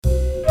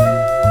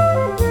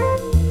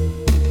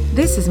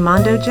This is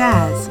Mondo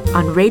Jazz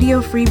on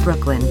Radio Free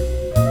Brooklyn.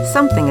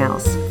 Something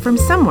else from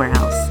somewhere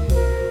else.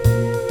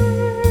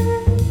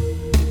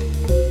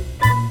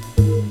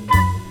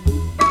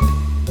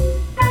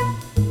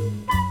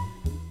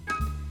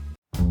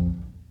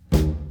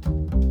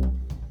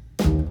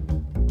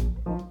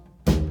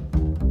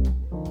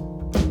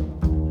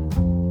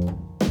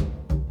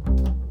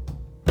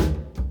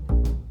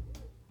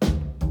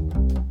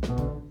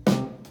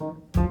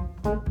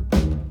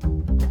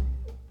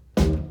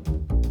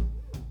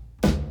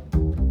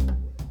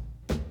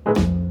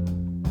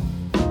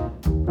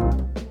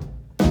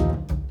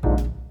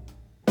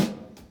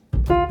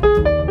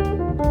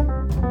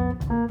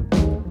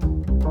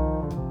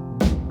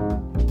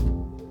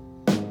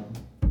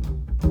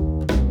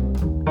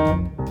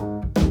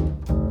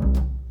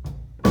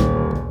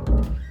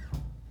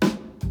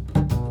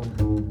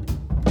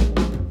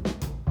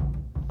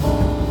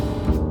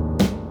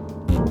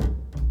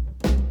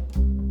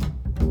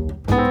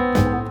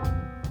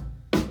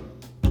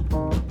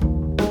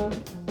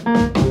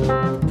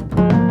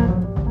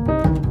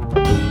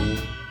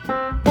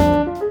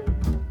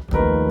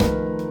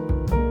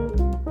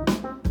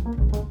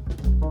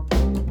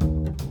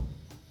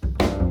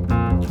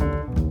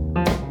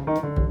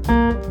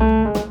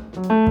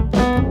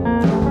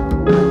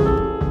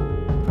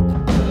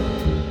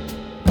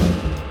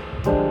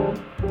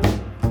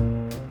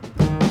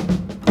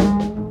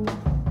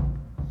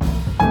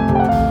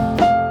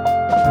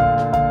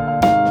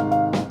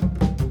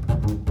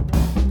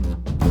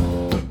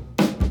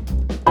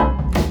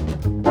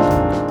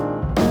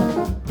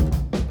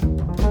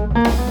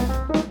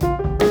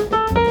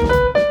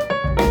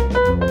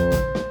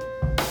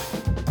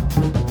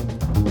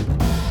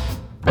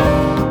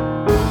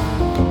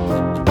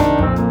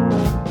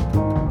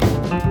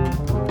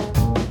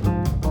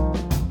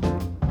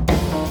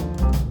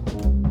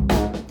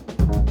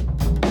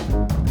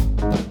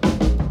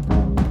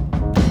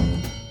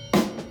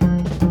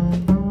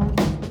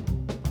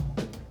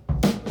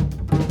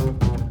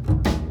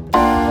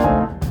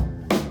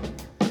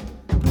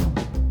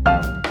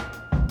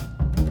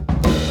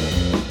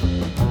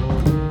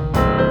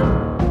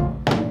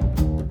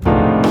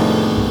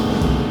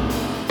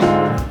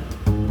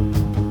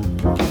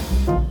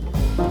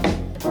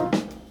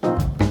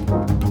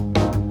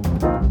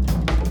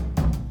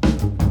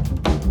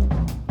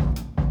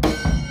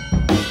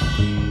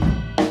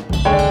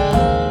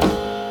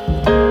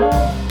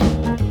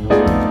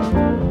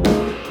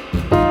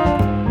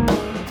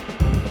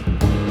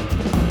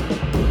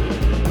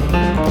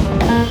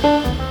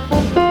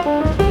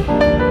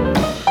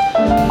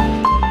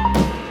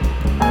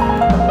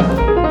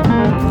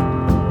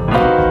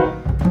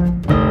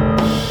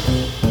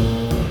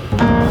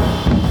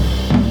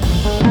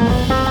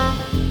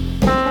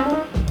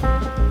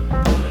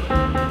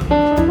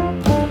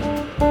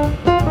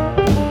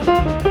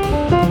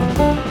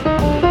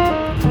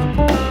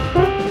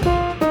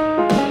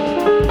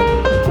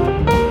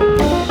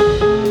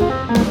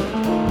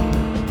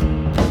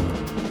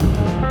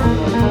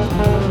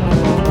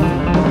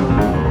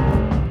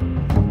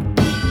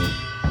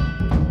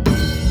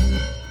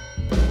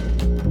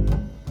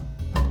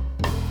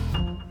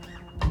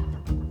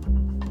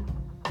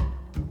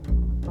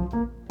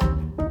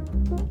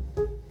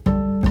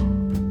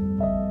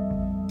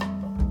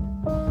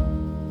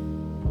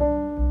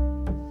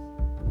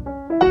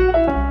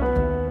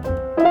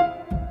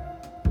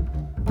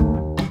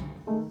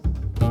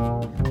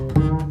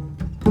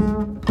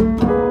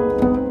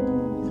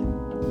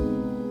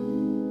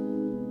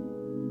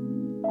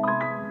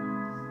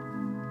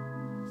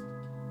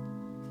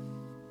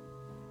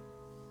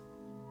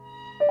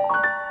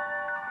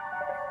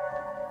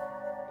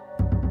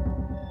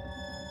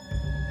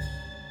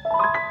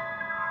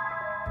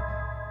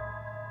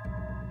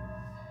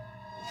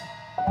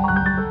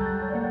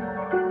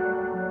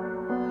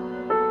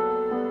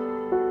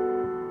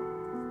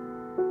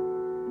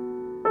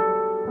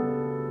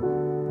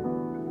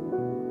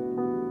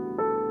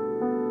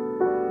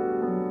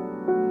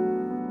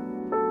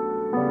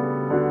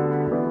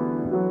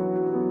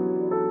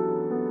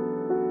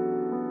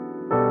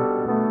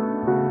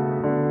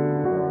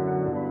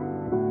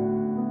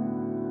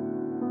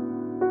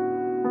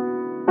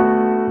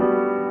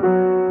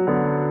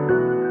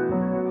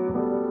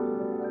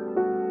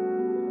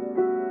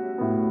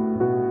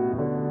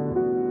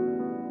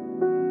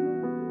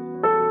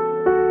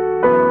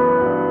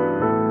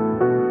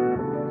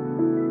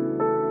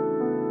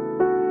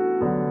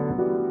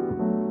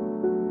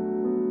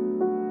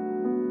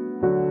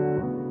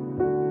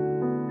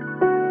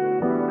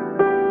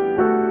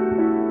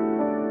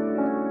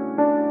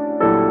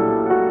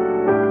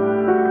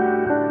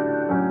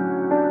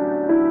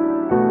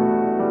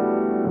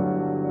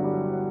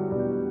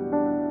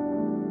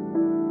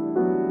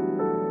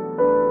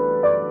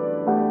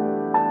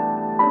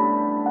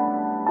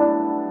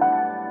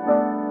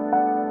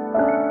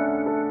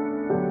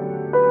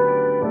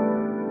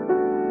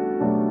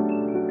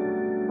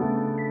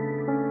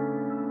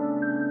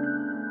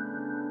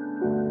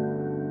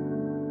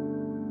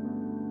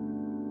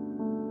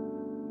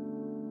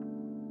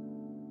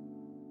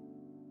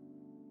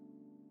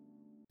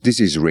 This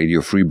is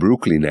Radio Free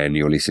Brooklyn and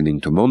you're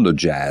listening to Mondo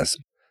Jazz.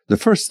 The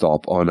first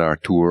stop on our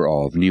tour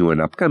of new and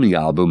upcoming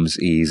albums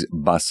is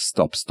Bus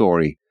Stop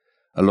Story,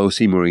 a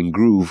low-simmering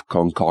groove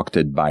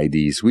concocted by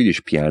the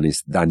Swedish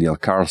pianist Daniel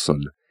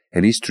Karlsson,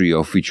 and his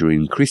trio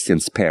featuring Christian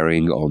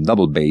Sperring on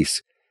double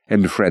bass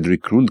and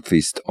Fredrik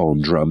Rundqvist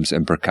on drums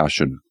and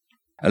percussion.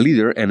 A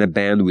leader and a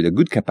band with a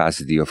good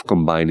capacity of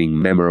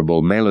combining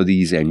memorable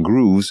melodies and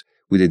grooves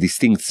with a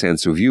distinct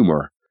sense of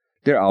humor.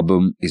 Their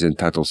album is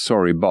entitled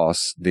Sorry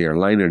Boss. Their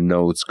liner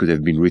notes could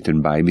have been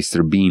written by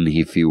Mr. Bean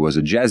if he was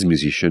a jazz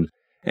musician,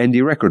 and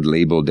the record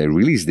label that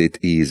released it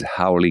is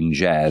Howling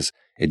Jazz,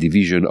 a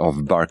division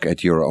of Bark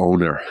at Your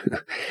Owner.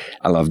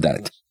 I love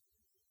that.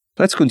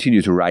 Let's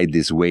continue to ride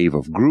this wave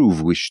of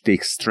groove, which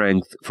takes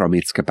strength from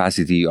its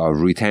capacity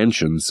of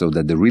retention so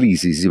that the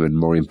release is even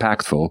more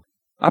impactful.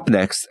 Up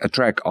next, a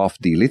track off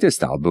the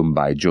latest album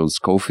by John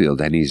Scofield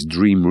and his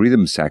Dream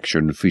Rhythm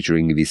section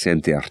featuring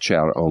Vicente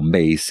Archer on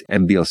bass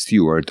and Bill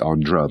Stewart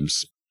on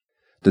drums.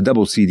 The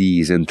double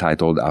CD is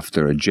entitled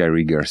after a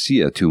Jerry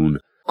Garcia tune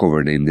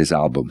covered in this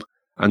album,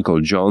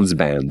 Uncle John's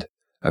Band,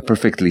 a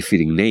perfectly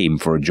fitting name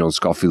for a John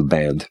Scofield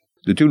band.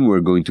 The tune we're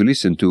going to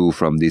listen to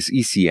from this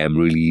ECM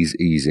release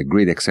is a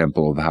great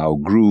example of how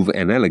groove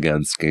and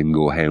elegance can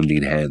go hand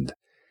in hand.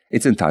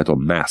 It's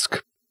entitled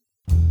Mask.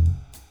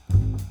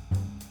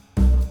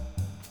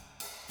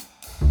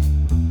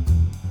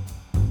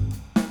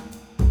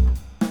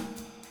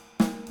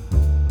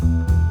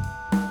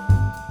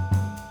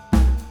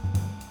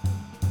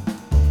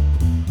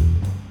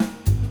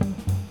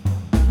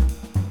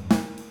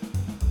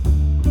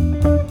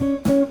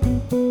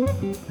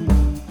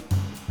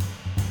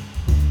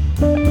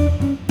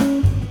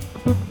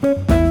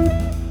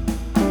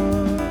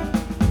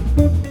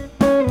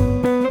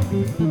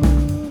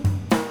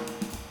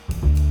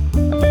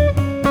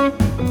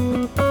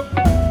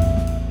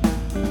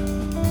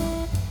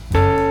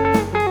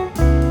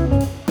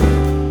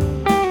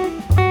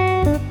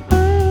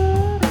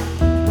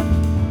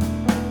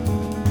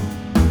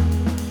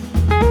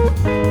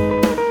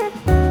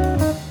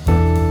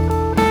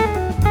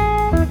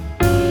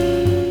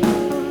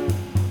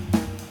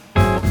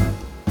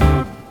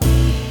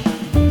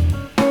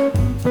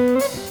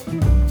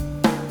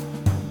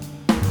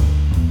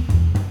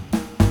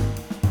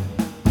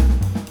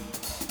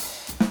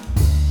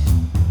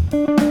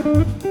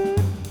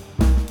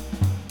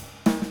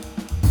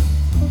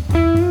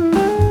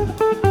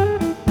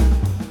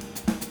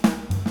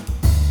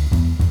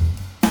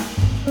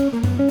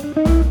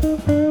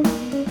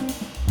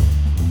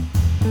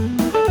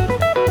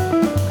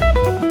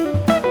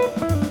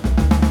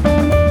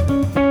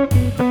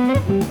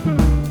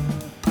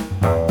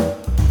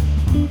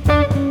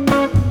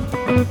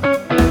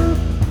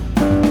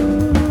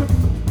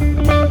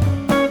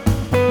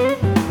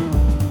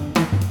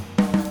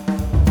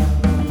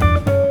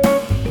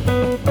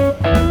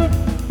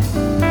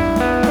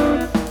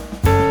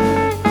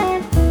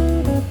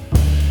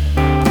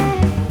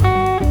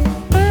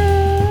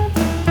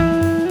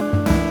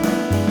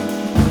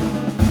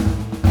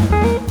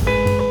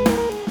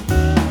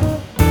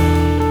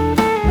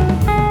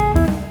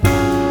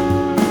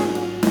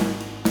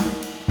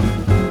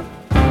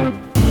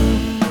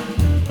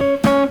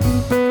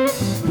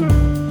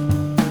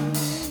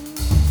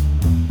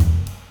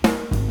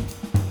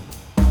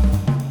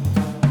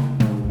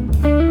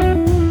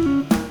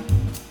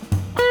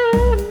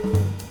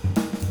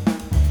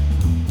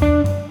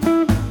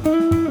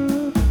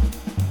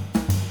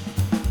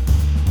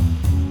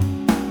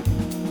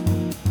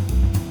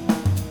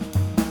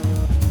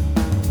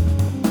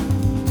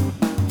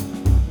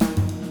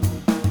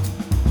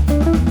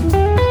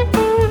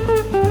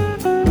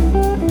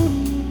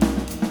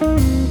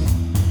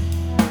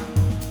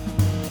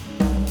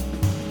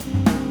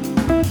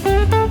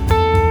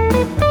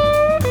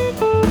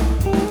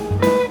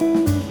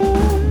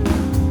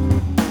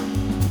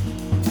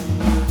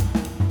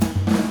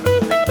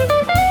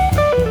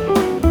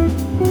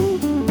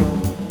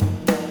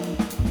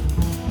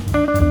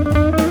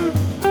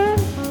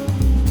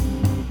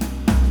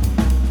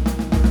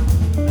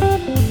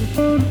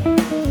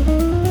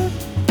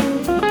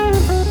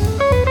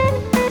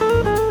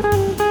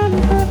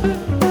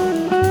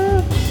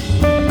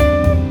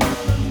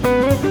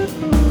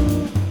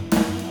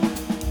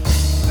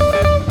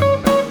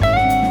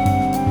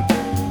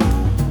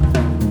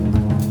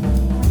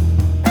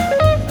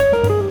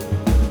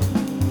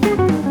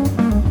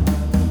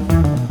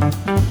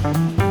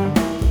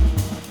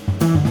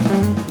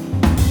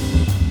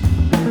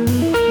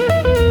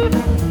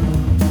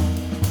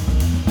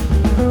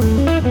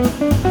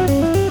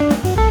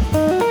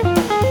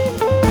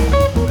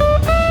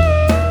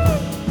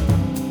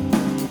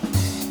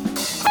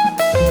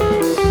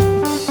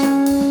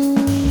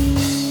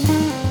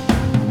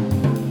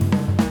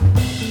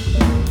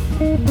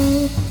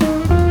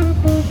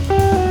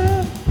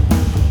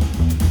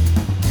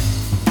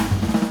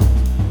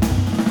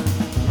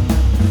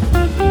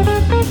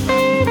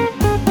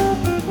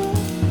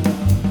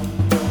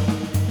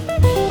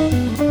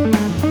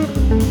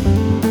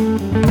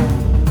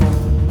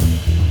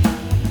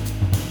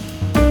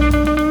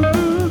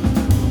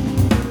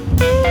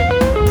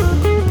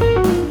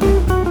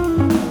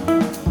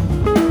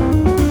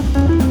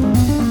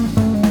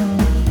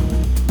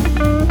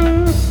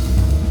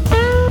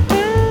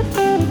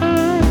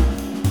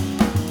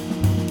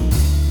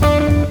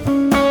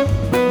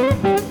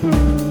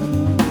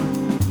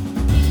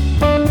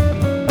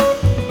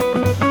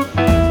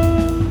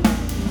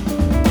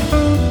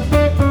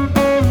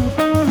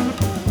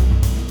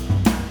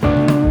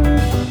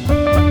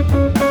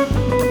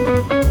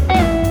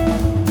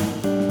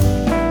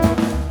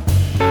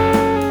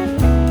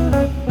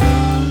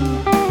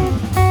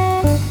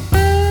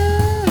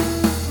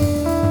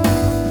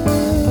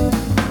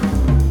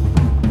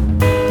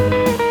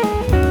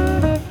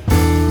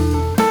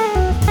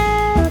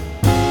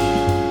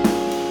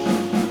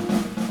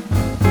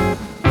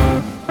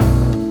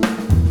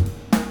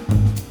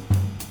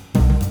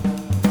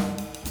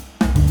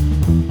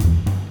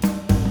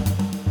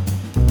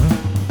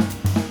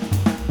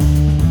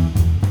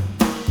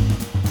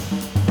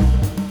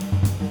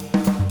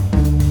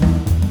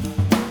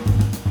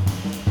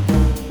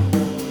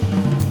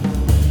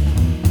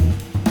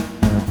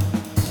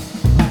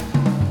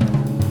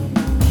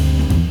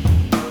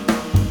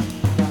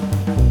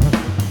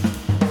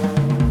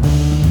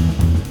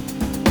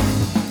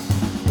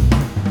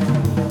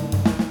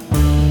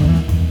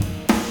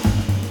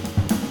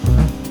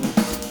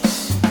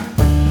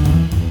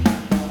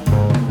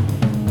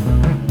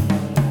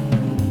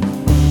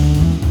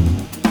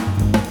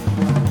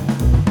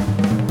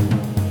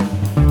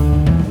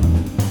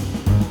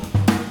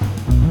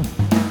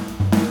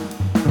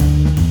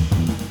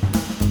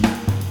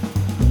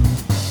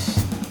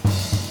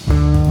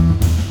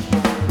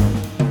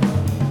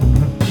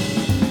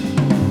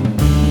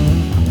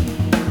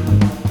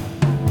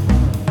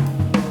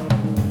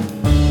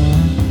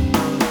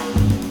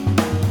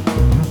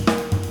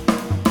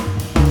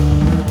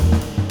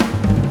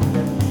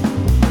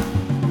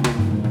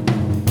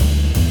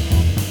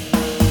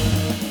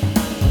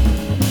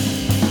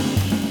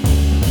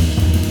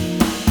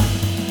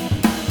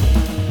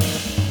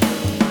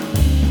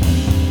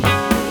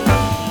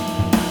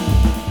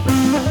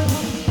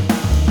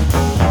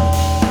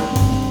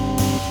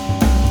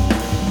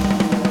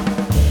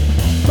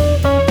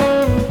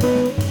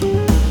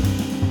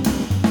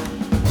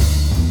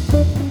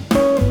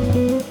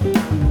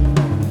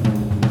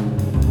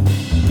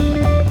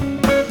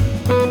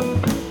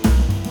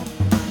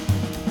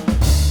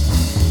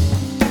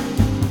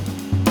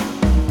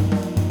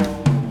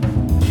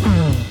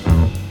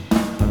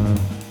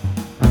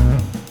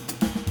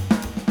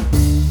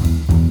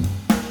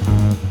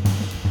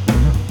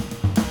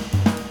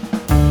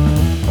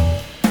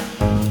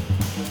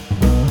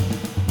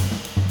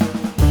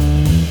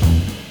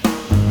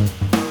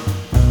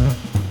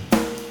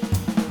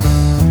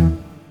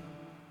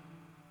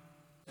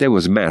 That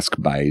was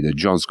masked by the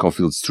John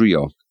Scofield's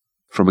trio.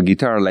 From a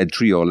guitar-led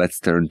trio, let's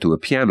turn to a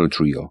piano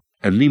trio,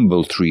 a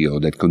nimble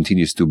trio that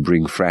continues to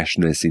bring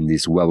freshness in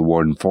this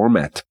well-worn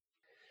format.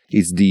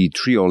 It's the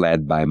trio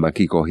led by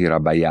Makiko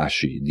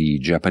Hirabayashi, the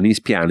Japanese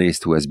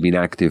pianist who has been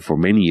active for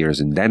many years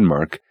in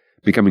Denmark,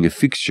 becoming a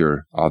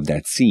fixture of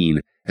that scene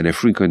and a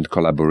frequent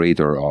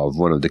collaborator of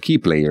one of the key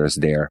players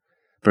there,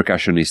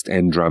 percussionist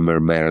and drummer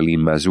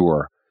Marilyn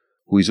Mazur,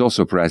 who is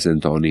also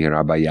present on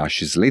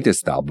Hirabayashi's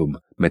latest album,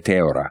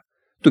 Meteora,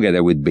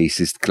 together with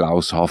bassist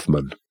Klaus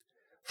Hoffmann.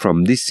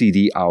 From this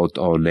CD out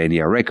on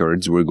Enya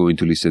Records, we're going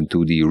to listen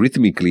to the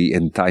rhythmically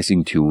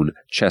enticing tune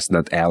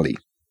Chestnut Alley.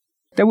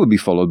 That will be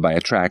followed by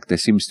a track that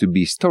seems to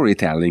be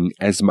storytelling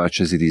as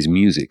much as it is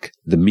music,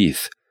 The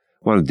Myth,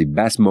 one of the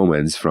best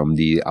moments from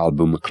the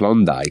album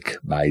Klondike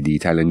by the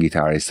Italian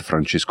guitarist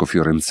Francesco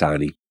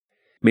Fiorenzani.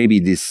 Maybe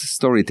this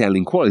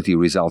storytelling quality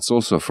results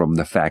also from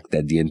the fact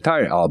that the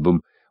entire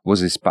album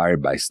was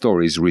inspired by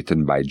stories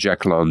written by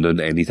Jack London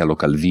and Italo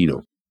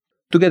Calvino.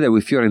 Together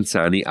with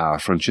Fiorenzani are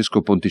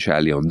Francesco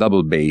Ponticelli on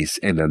double bass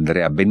and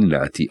Andrea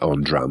Beninati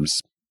on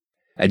drums.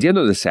 At the end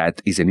of the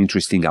set is an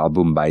interesting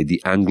album by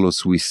the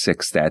Anglo-Swiss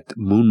sextet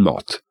Moon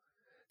Moth,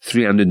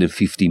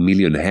 350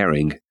 Million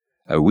Herring,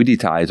 a witty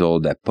title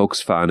that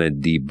pokes fun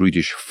at the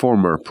British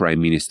former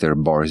Prime Minister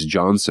Boris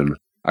Johnson.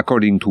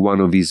 According to one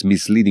of his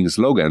misleading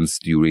slogans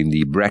during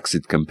the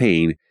Brexit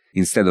campaign,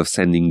 instead of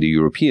sending the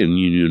European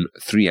Union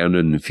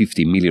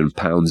 £350 million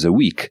a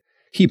week,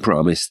 he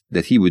promised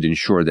that he would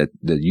ensure that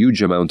the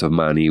huge amount of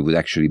money would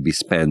actually be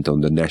spent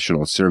on the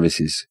national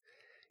services.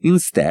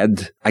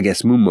 Instead, I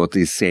guess Moonmouth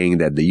is saying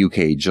that the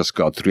UK just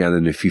got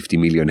 350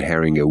 million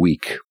herring a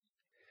week.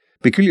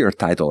 Peculiar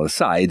title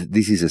aside,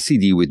 this is a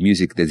CD with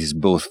music that is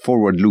both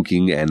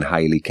forward-looking and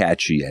highly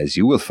catchy, as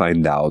you will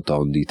find out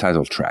on the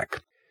title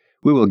track.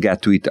 We will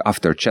get to it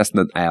after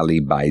Chestnut Alley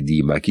by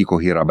the Makiko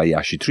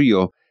Hirabayashi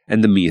Trio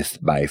and The Myth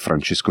by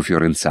Francesco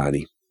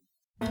Fiorenzani.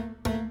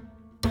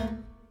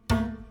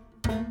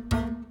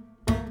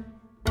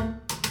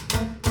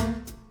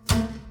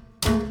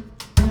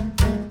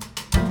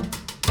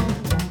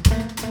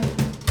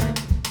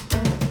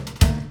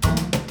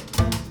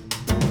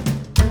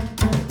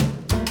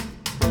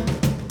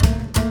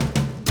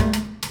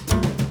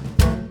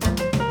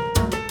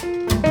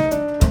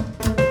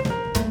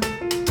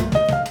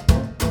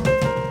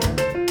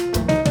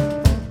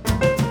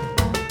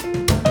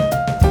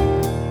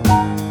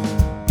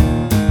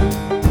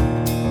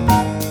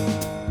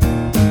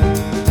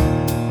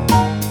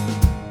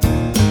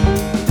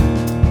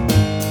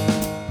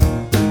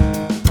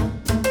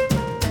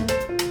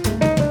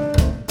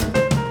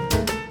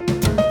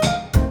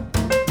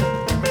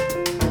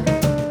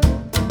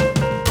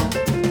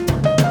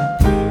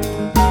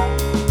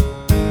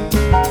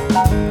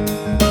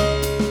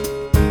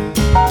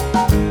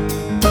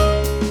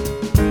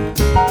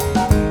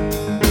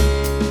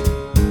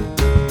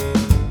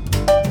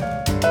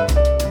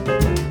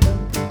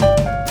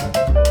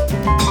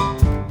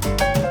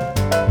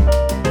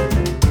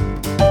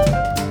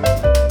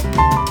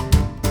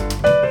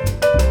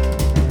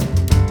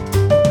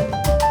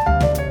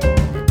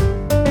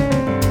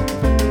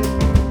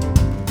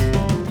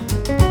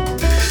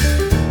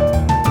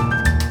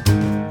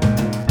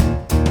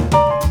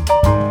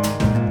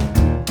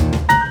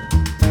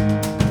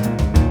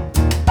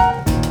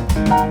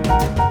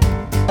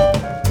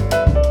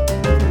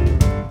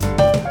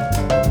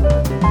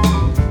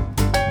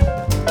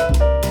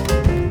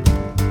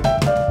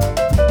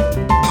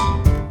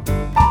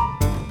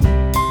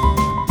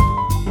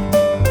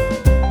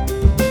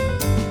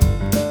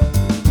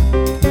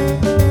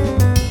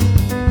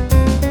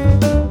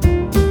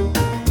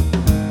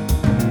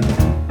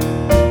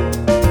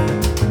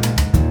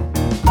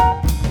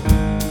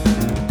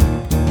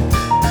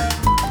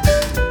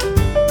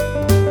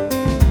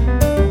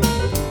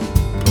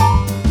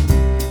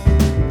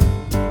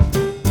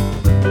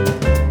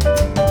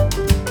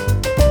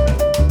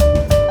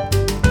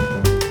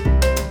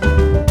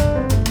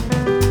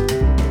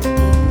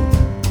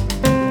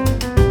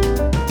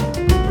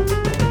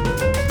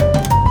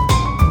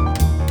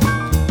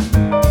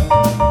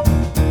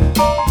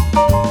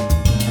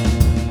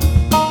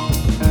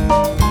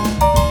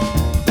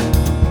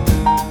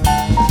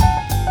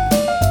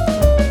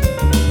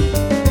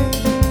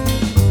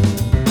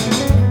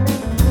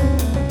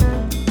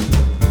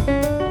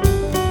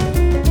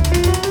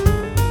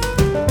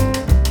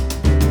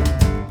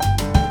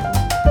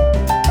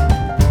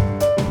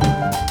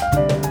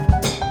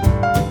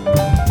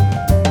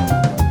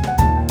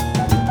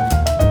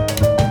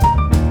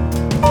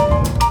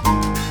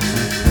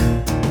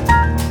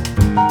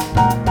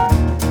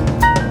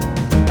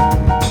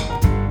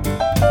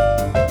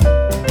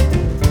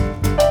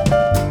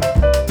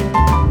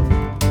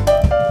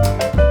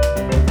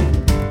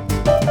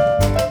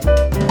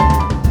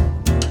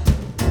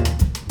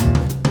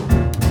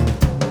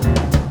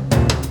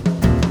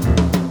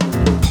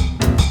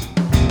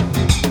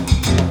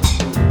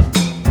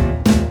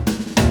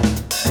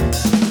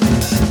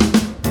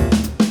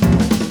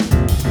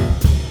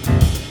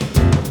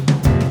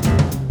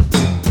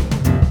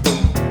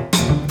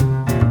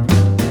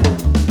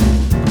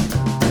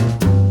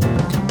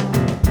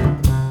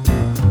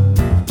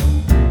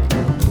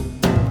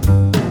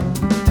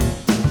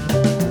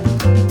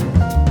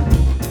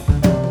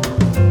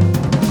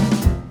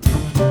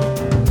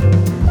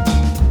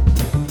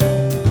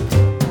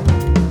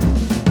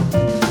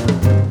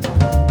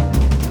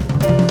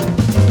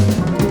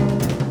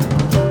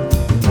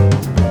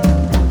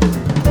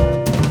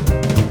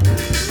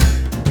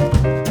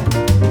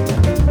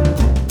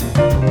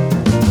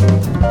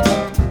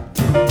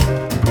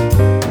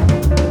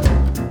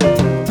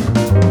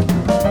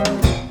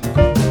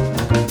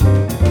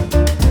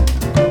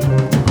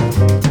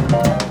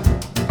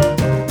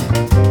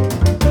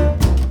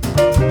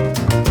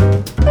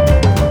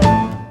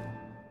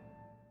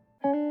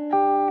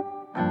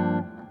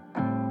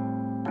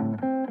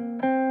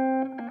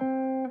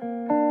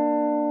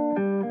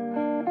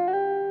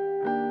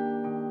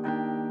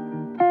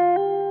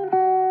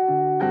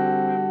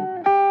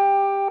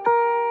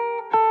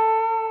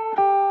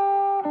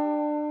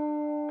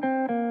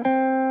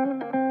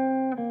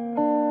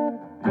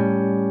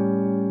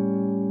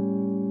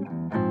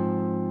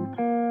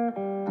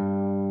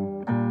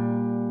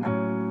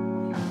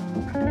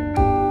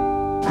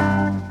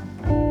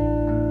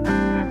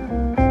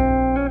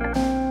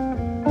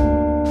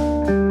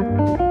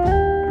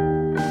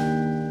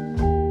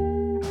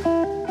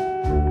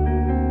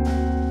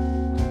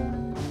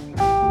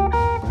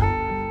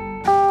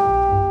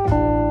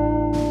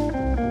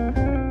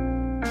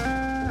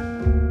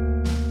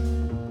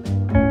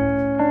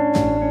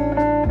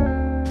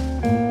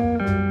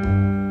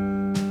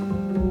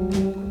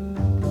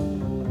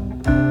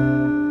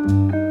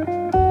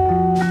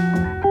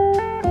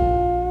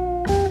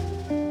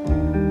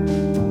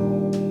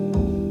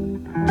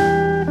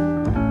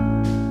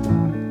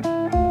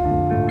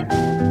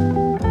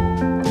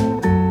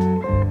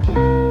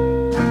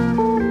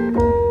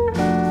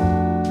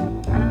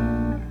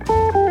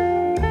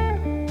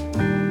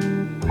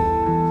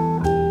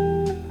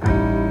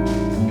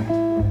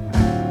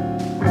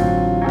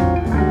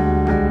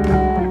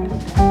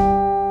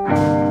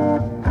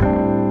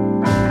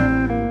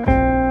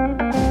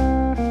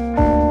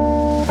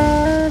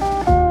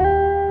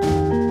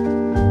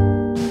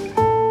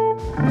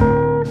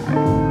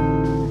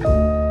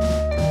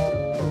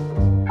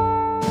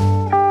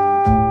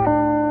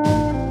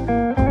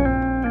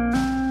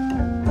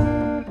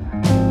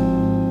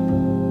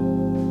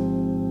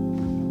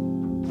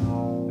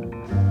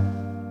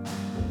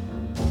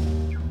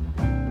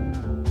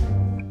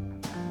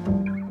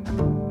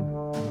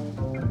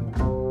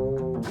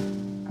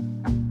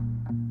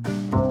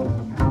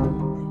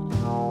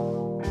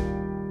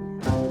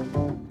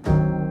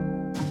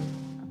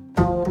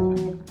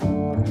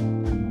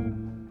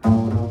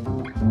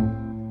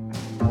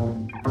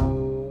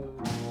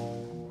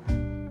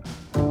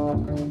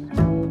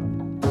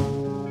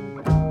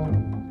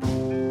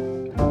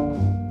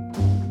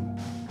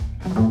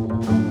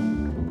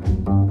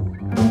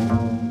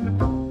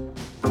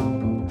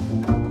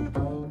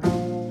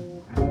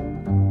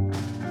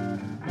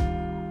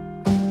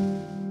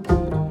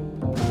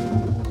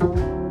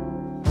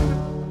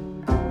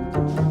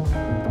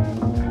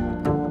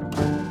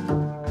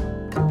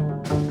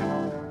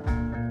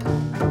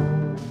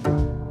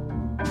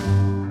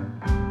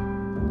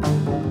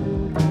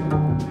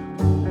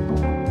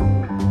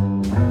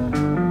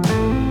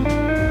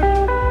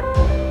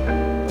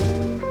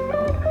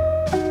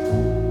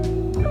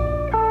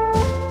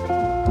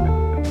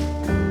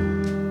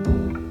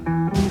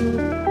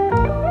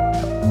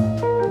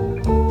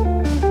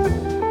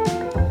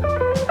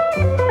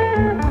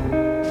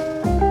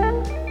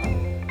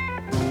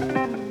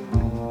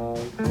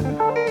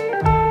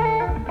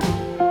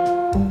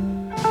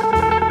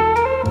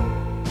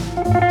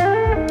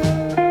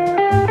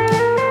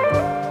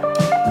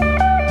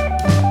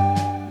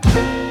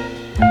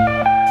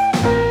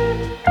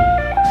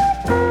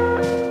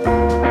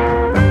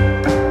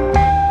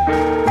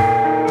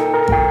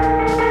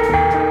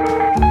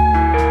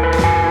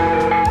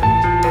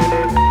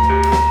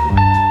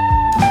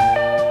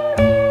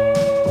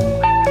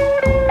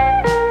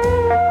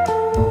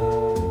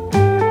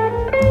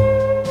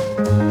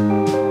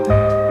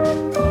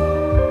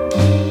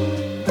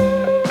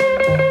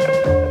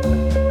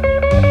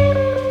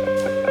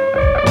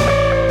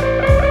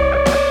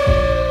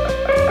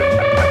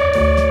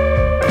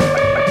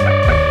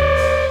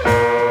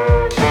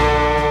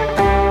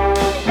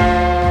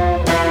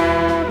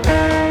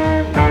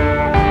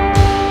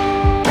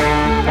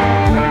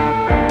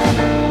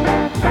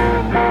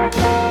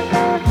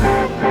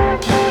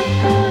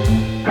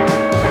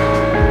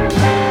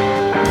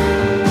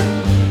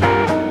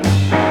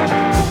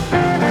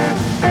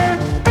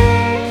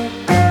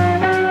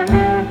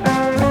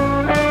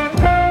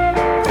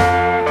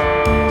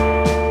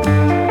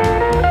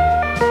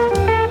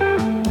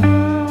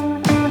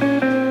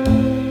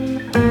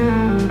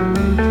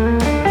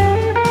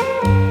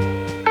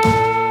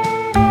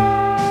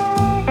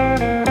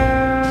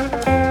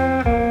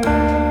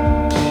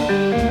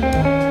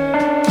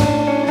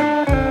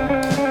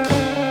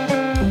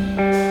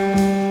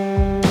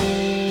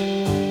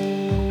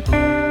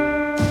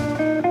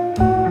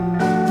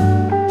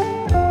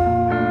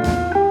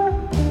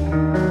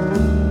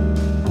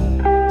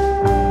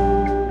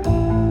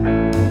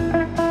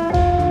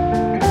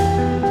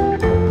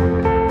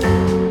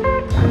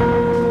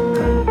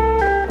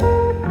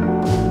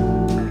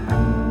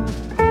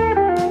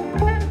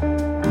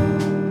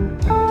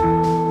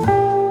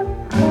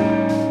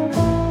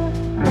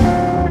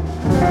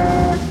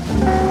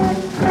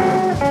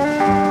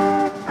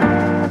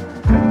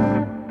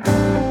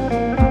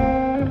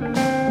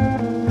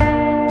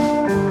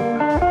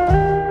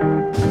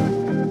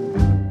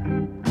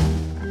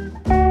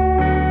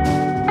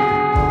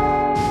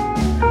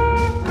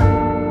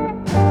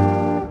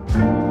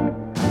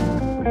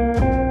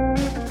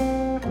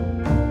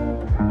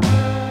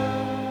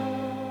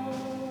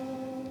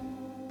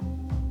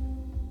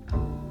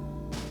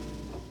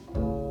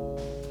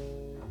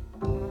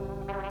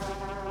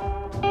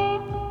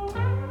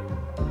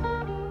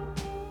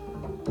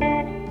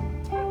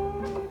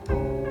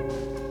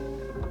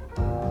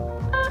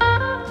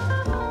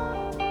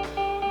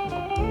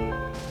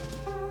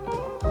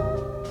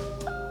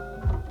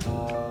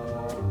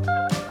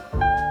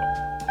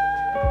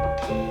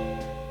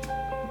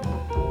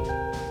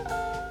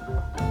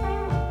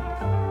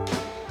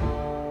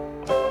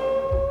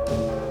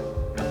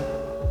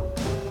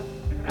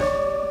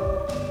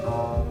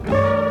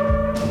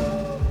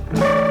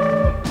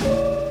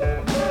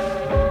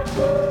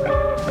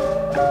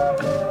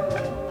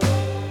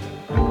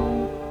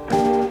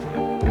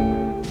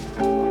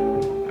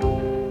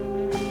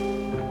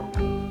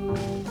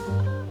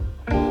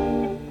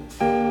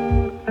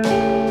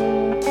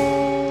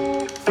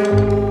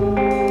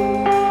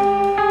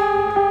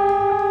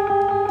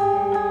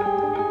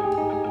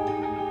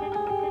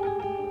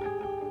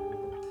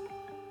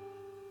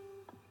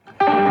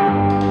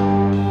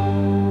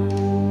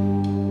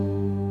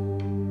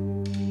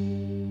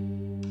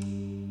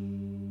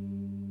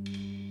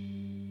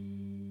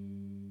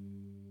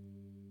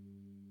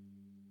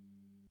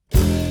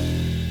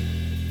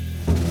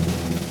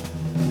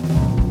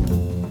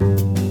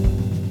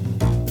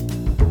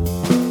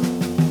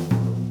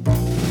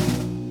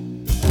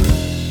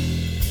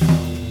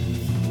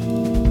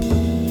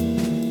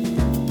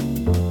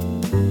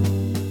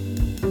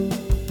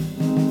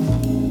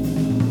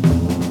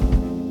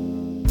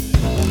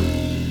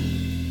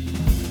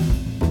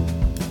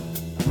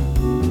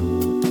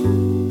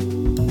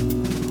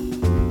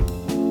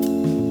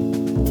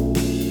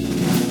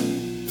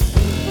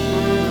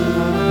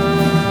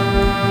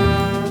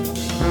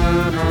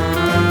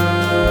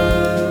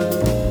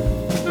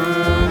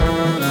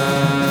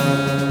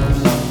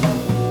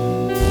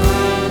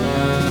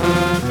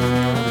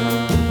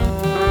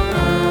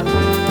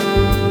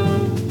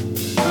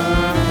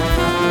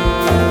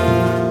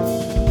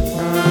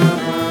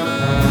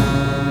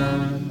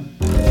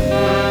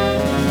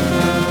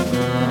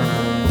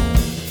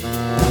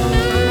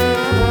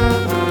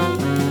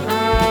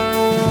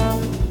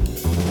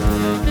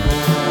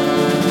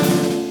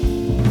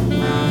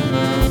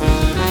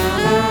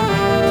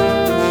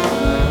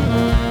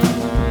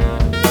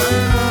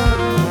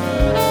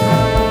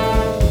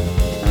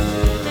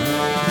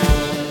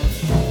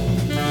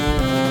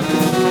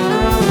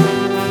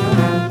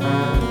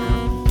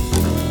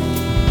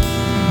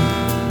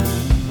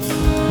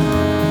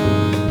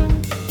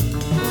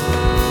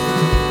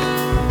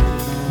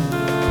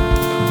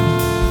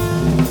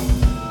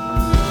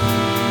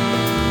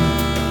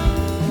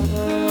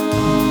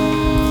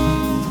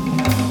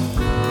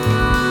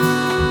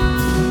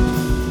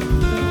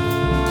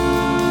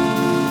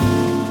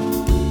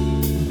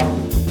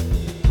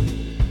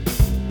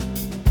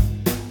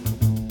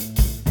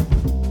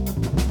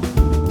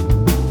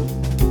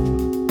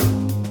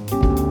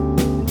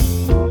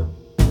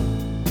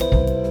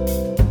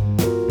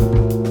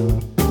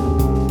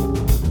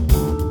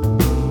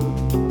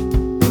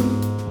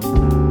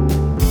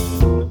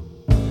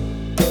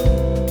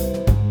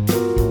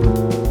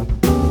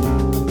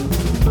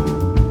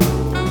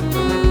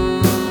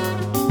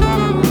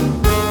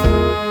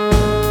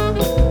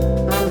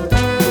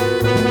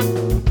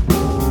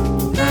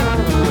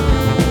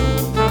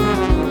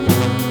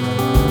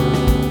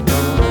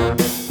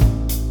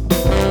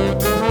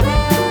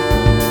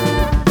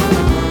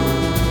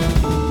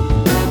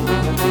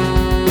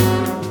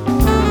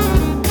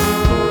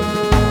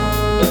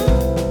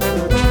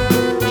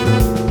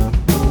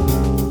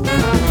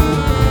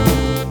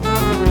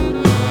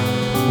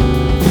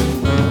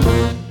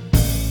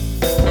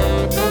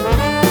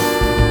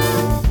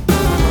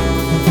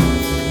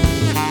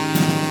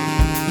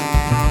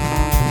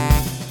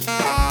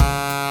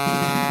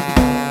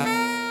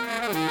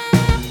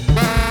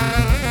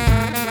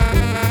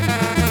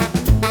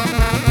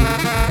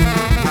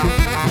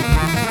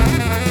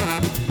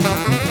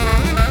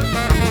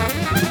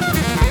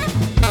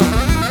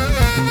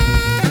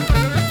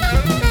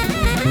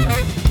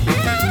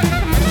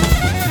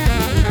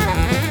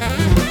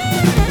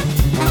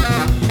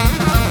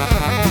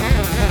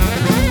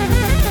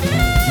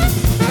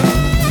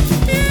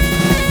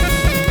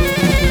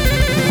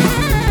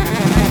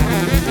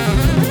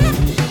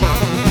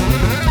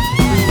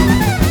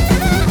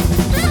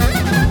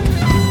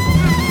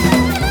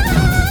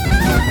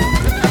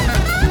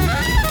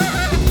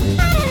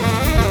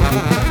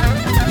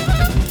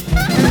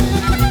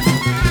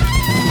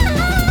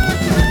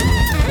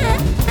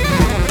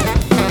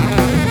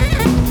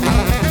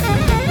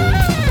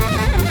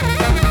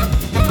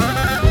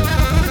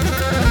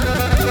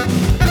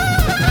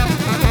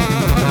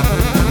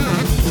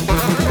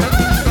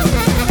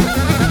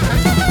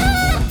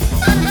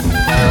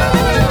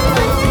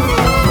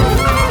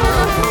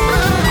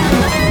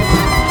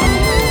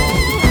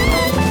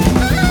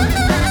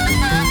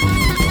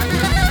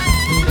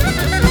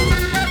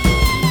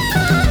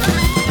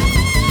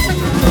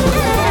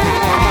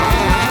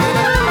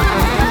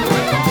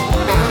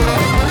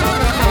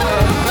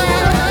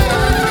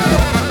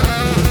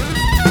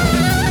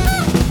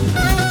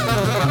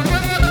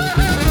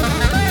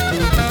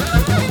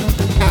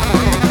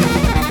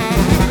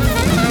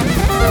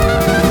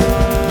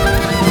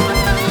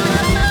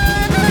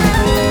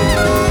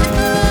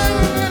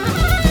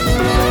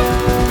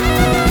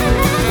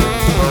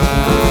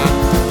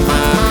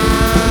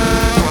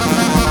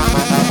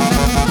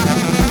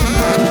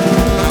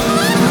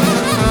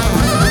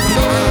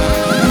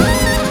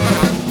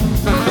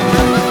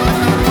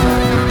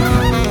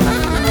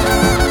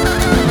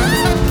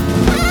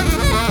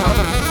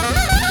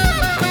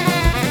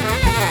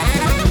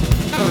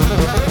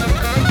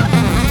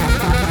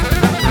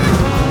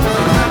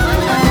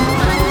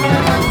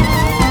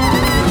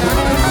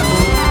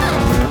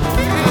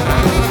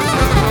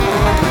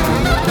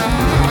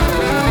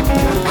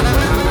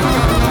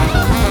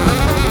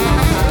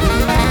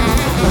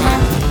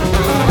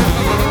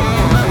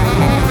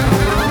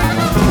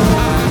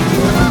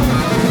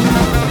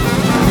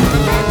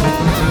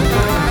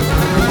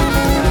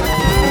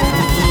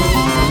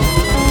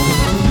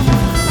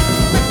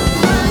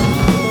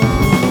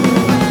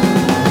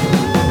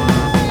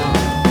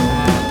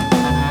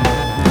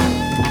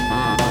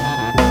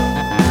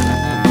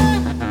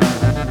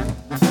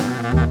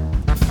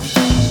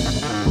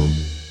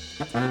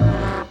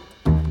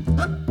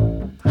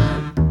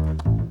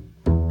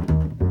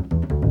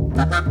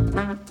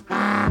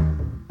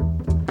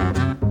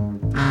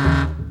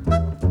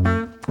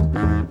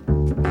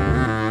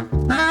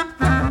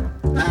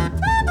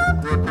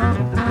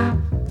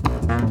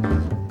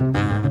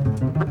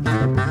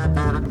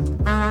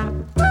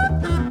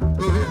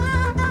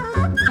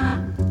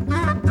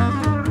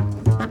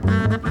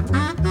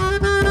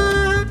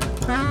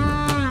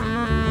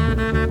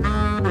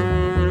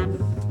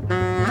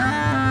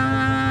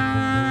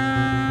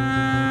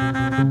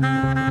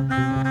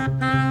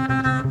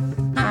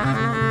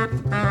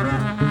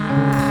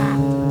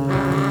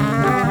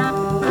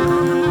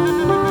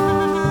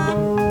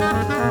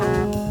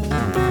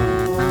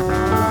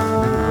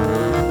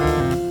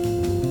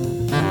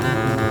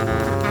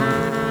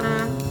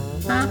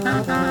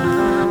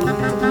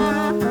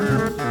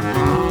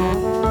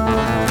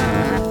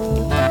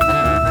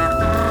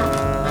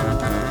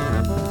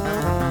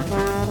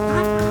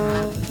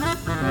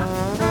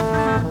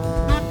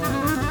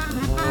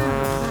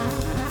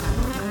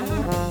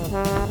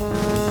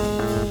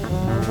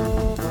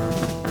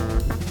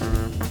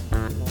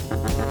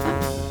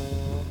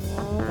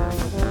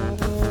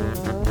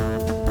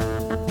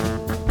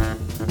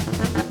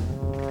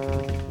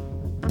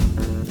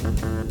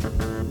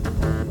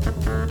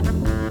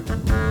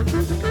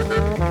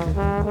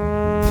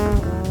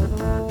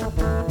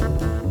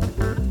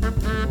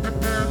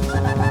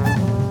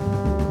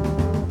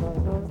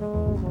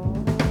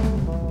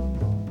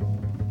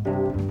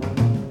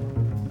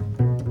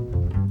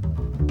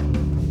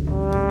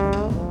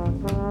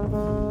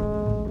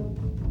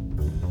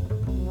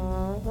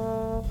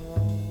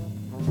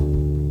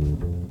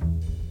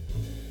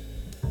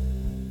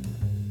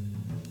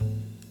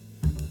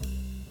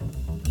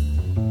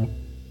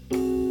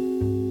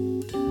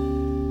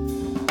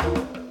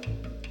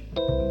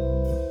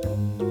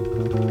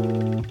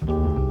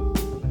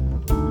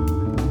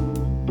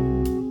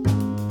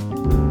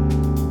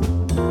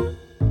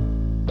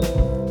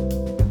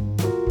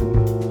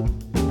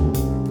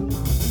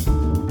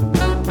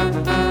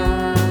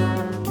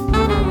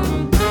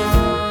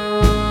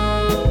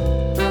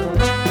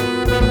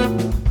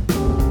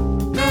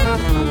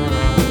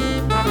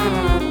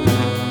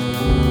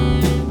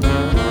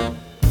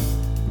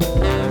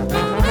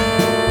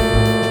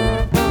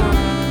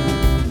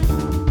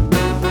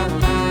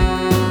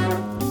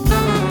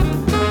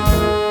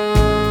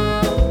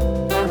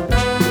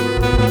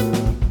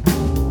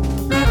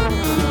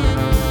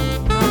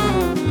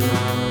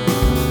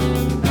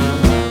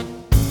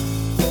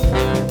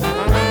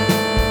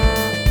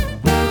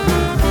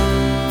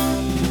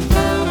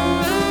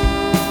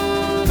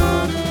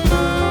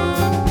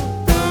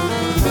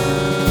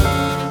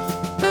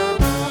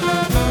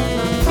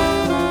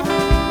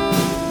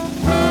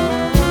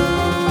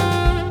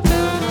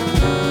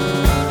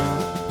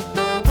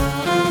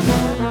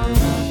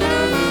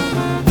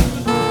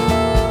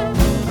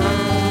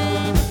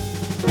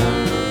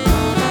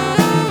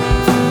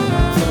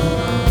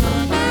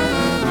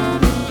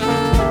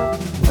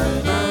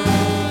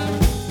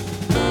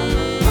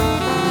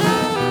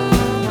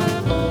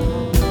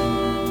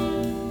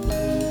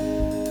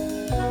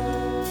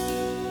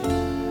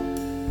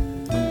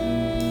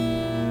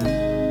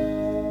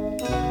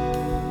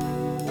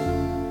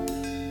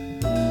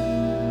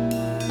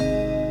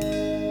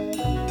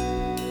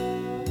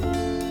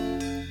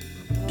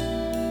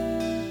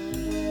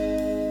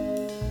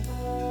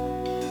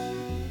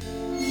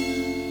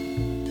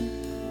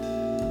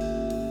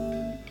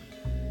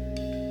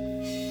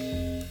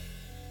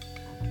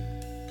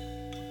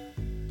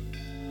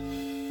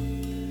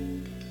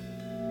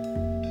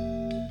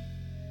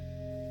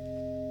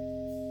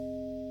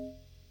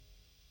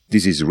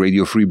 This is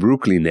Radio Free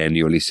Brooklyn, and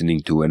you're listening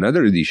to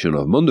another edition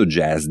of Mondo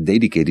Jazz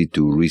dedicated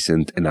to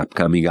recent and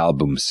upcoming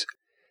albums.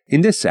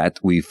 In this set,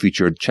 we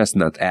featured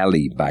Chestnut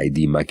Alley by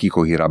the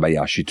Makiko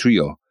Hirabayashi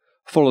Trio,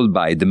 followed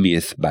by The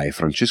Myth by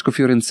Francesco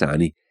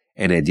Fiorenzani,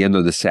 and at the end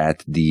of the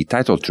set, the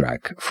title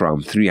track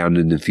from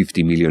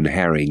 350 Million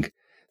Herring,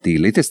 the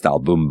latest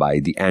album by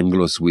the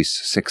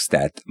Anglo-Swiss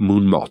sextet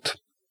Moon Moth.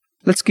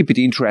 Let's keep it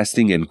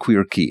interesting and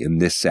quirky in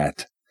this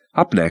set.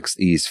 Up next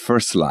is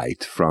First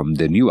Light from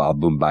the new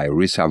album by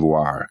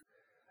Reservoir,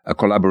 a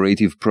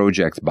collaborative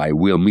project by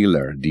Will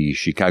Miller, the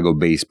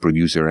Chicago-based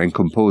producer and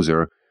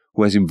composer,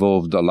 who has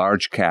involved a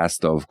large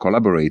cast of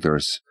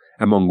collaborators,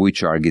 among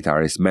which are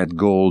guitarist Matt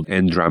Gold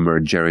and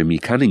drummer Jeremy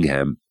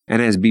Cunningham,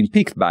 and has been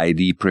picked by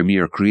the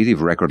premier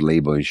creative record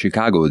label in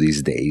Chicago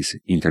these days,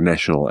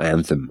 International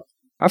Anthem.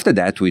 After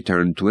that, we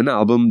turn to an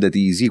album that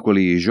is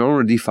equally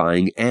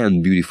genre-defying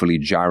and beautifully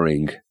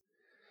jarring.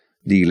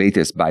 The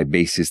latest by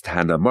bassist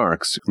Hannah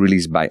Marks,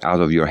 released by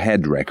Out of Your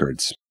Head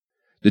Records.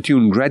 The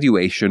tune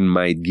Graduation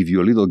might give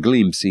you a little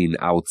glimpse in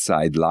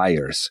Outside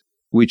Liars,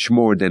 which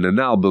more than an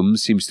album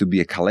seems to be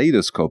a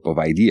kaleidoscope of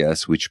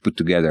ideas which put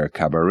together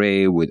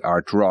cabaret with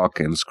art rock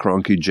and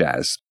skronky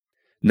jazz.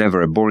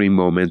 Never a boring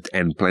moment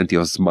and plenty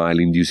of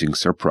smile-inducing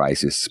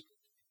surprises.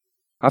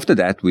 After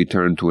that, we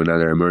turn to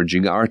another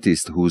emerging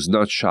artist who's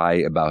not shy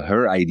about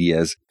her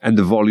ideas and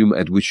the volume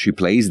at which she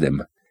plays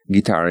them,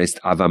 guitarist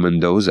Ava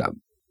Mendoza.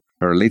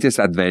 Her latest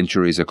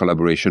adventure is a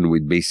collaboration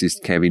with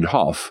bassist Kevin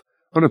Hoff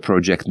on a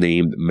project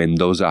named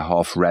Mendoza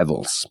Hoff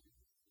Revels.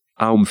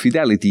 Aum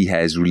Fidelity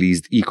has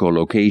released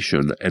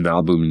Echolocation, an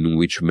album in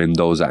which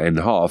Mendoza and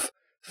Hoff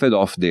fed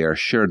off their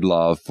shared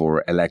love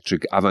for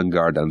electric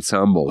avant-garde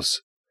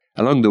ensembles.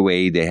 Along the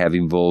way, they have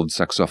involved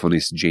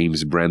saxophonist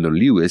James Brandon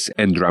Lewis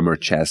and drummer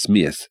Chas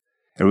Smith,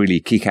 a really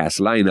kick-ass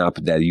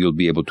lineup that you'll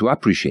be able to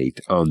appreciate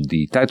on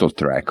the title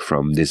track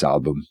from this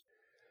album.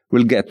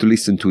 We'll get to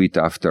listen to it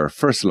after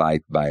First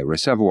Light by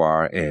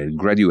Reservoir and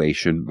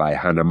Graduation by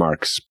Hannah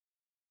Marks.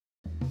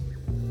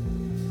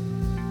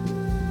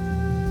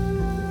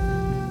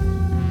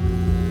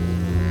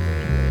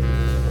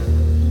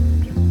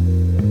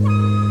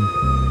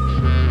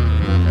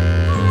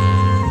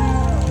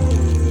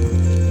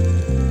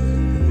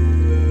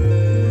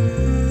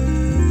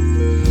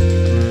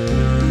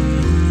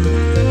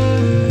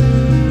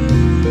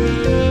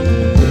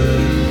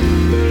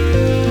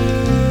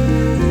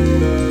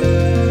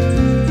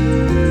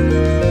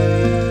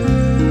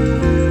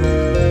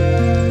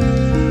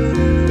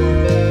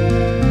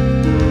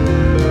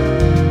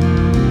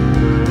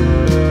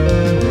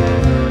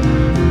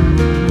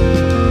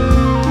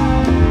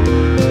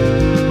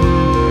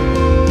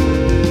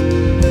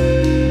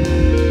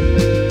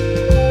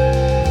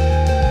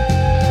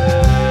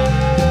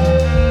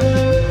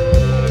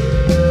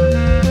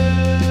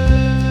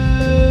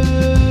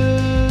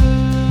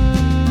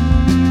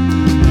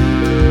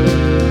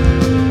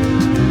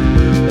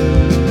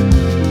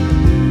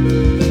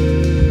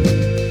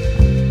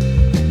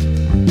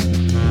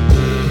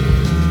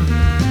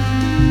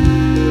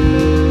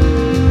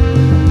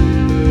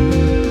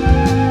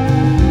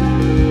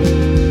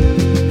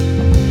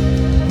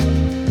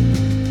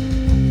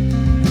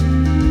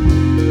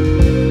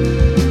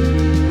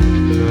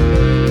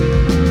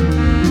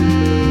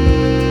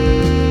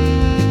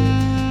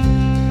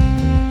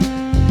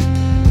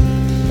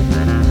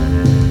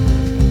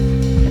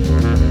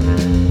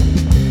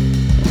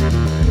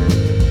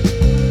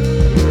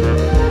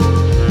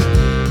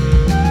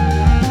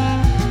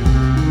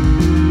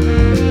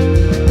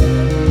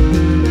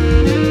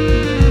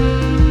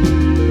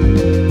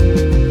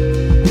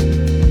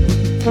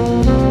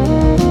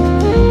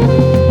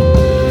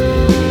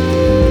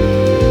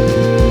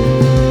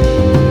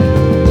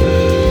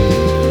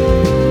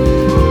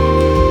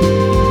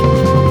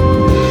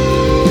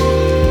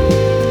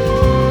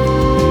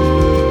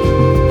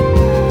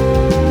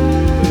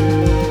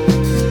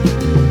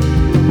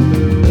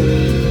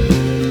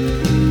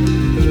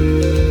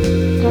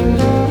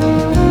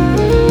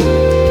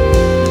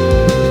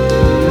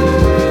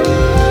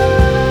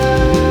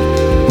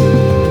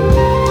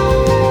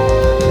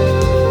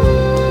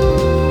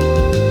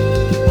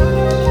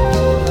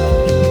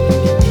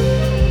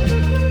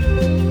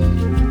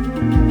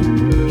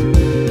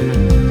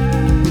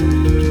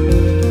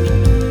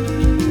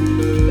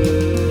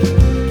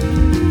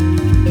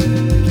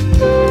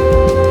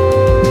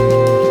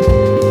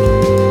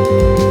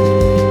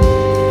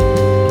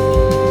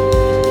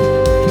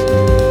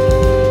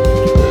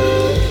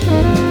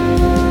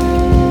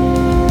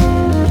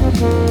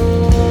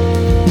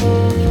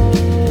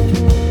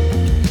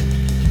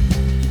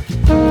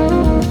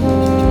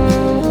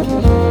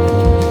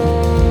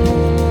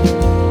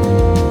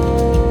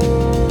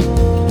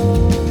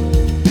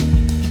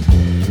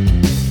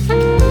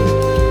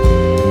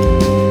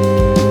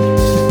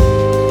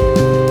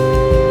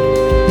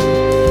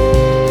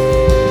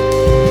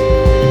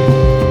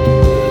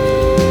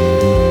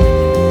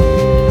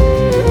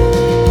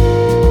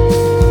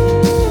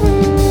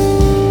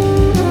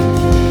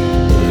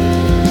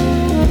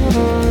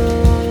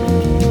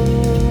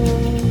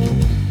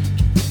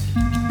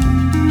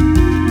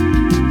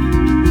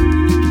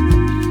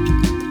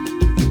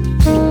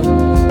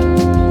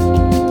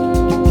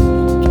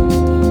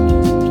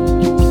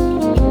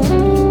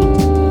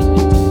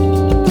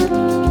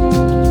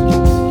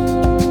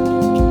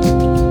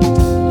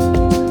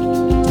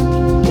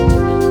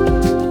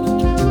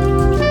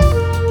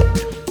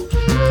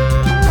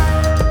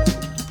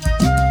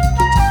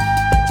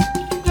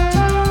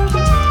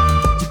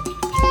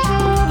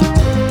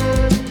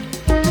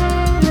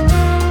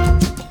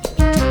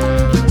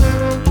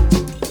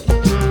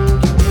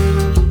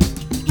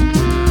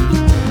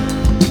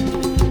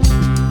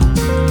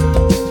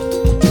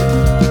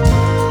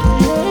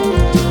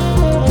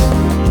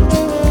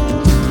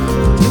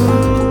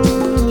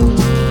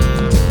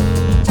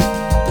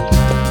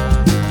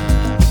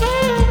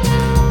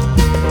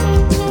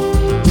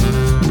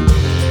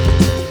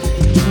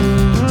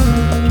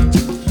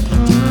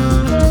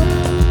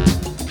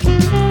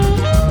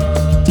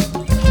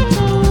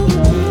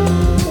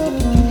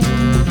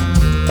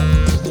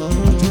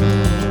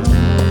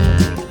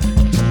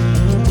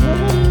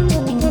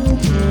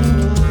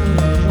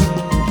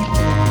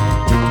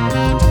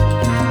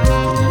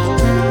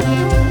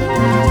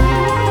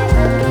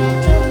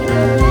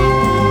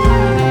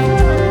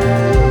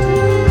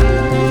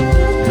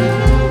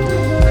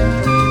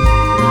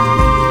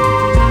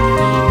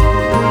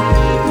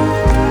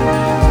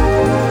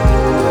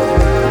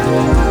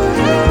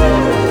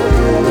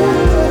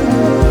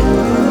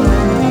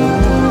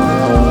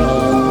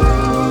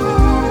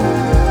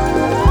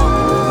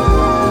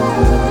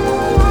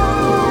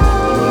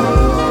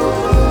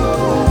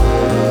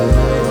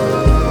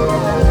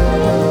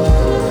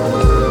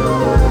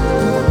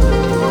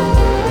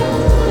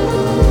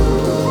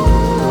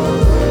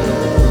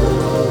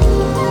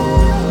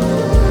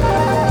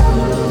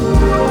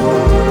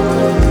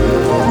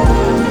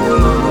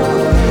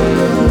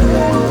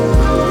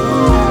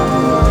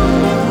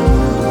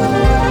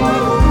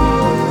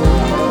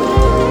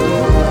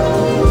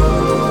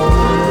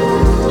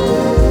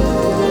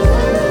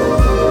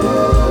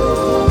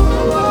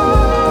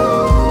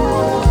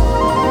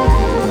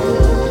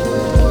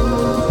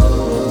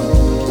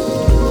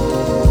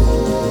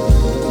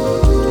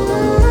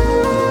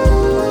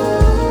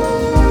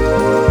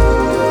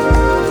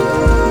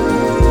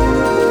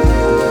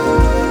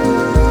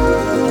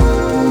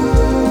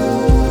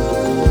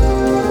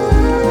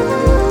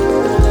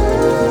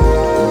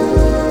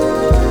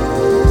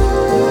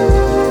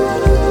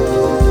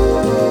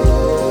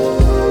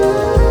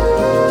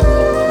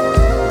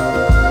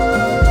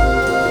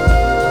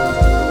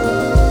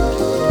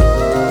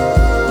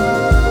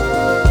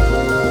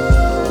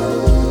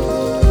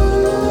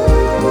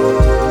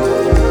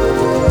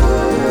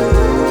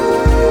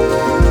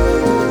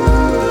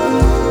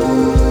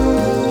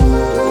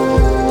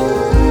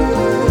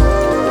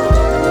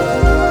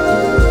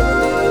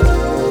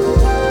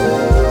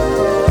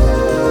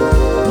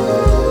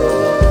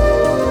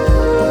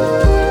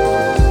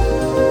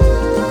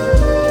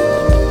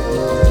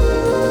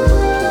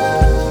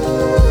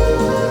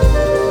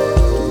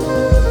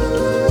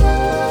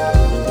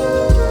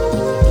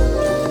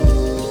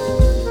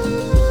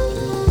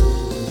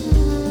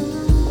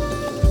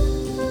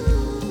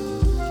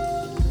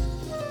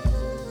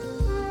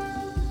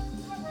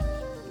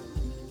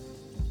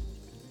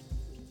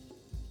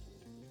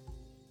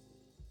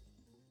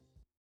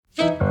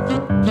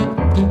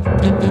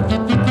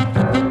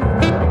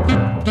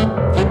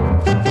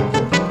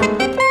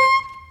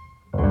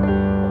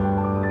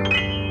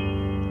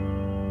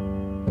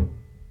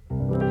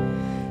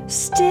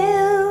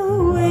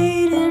 Still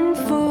waiting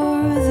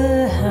for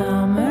the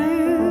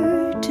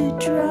hammer to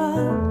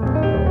drop.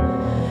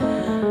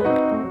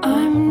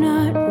 I'm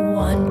not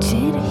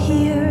wanted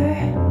here.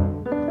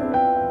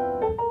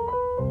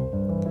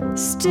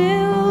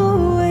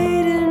 Still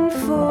waiting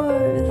for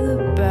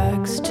the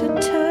backs to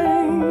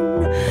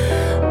turn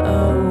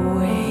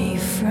away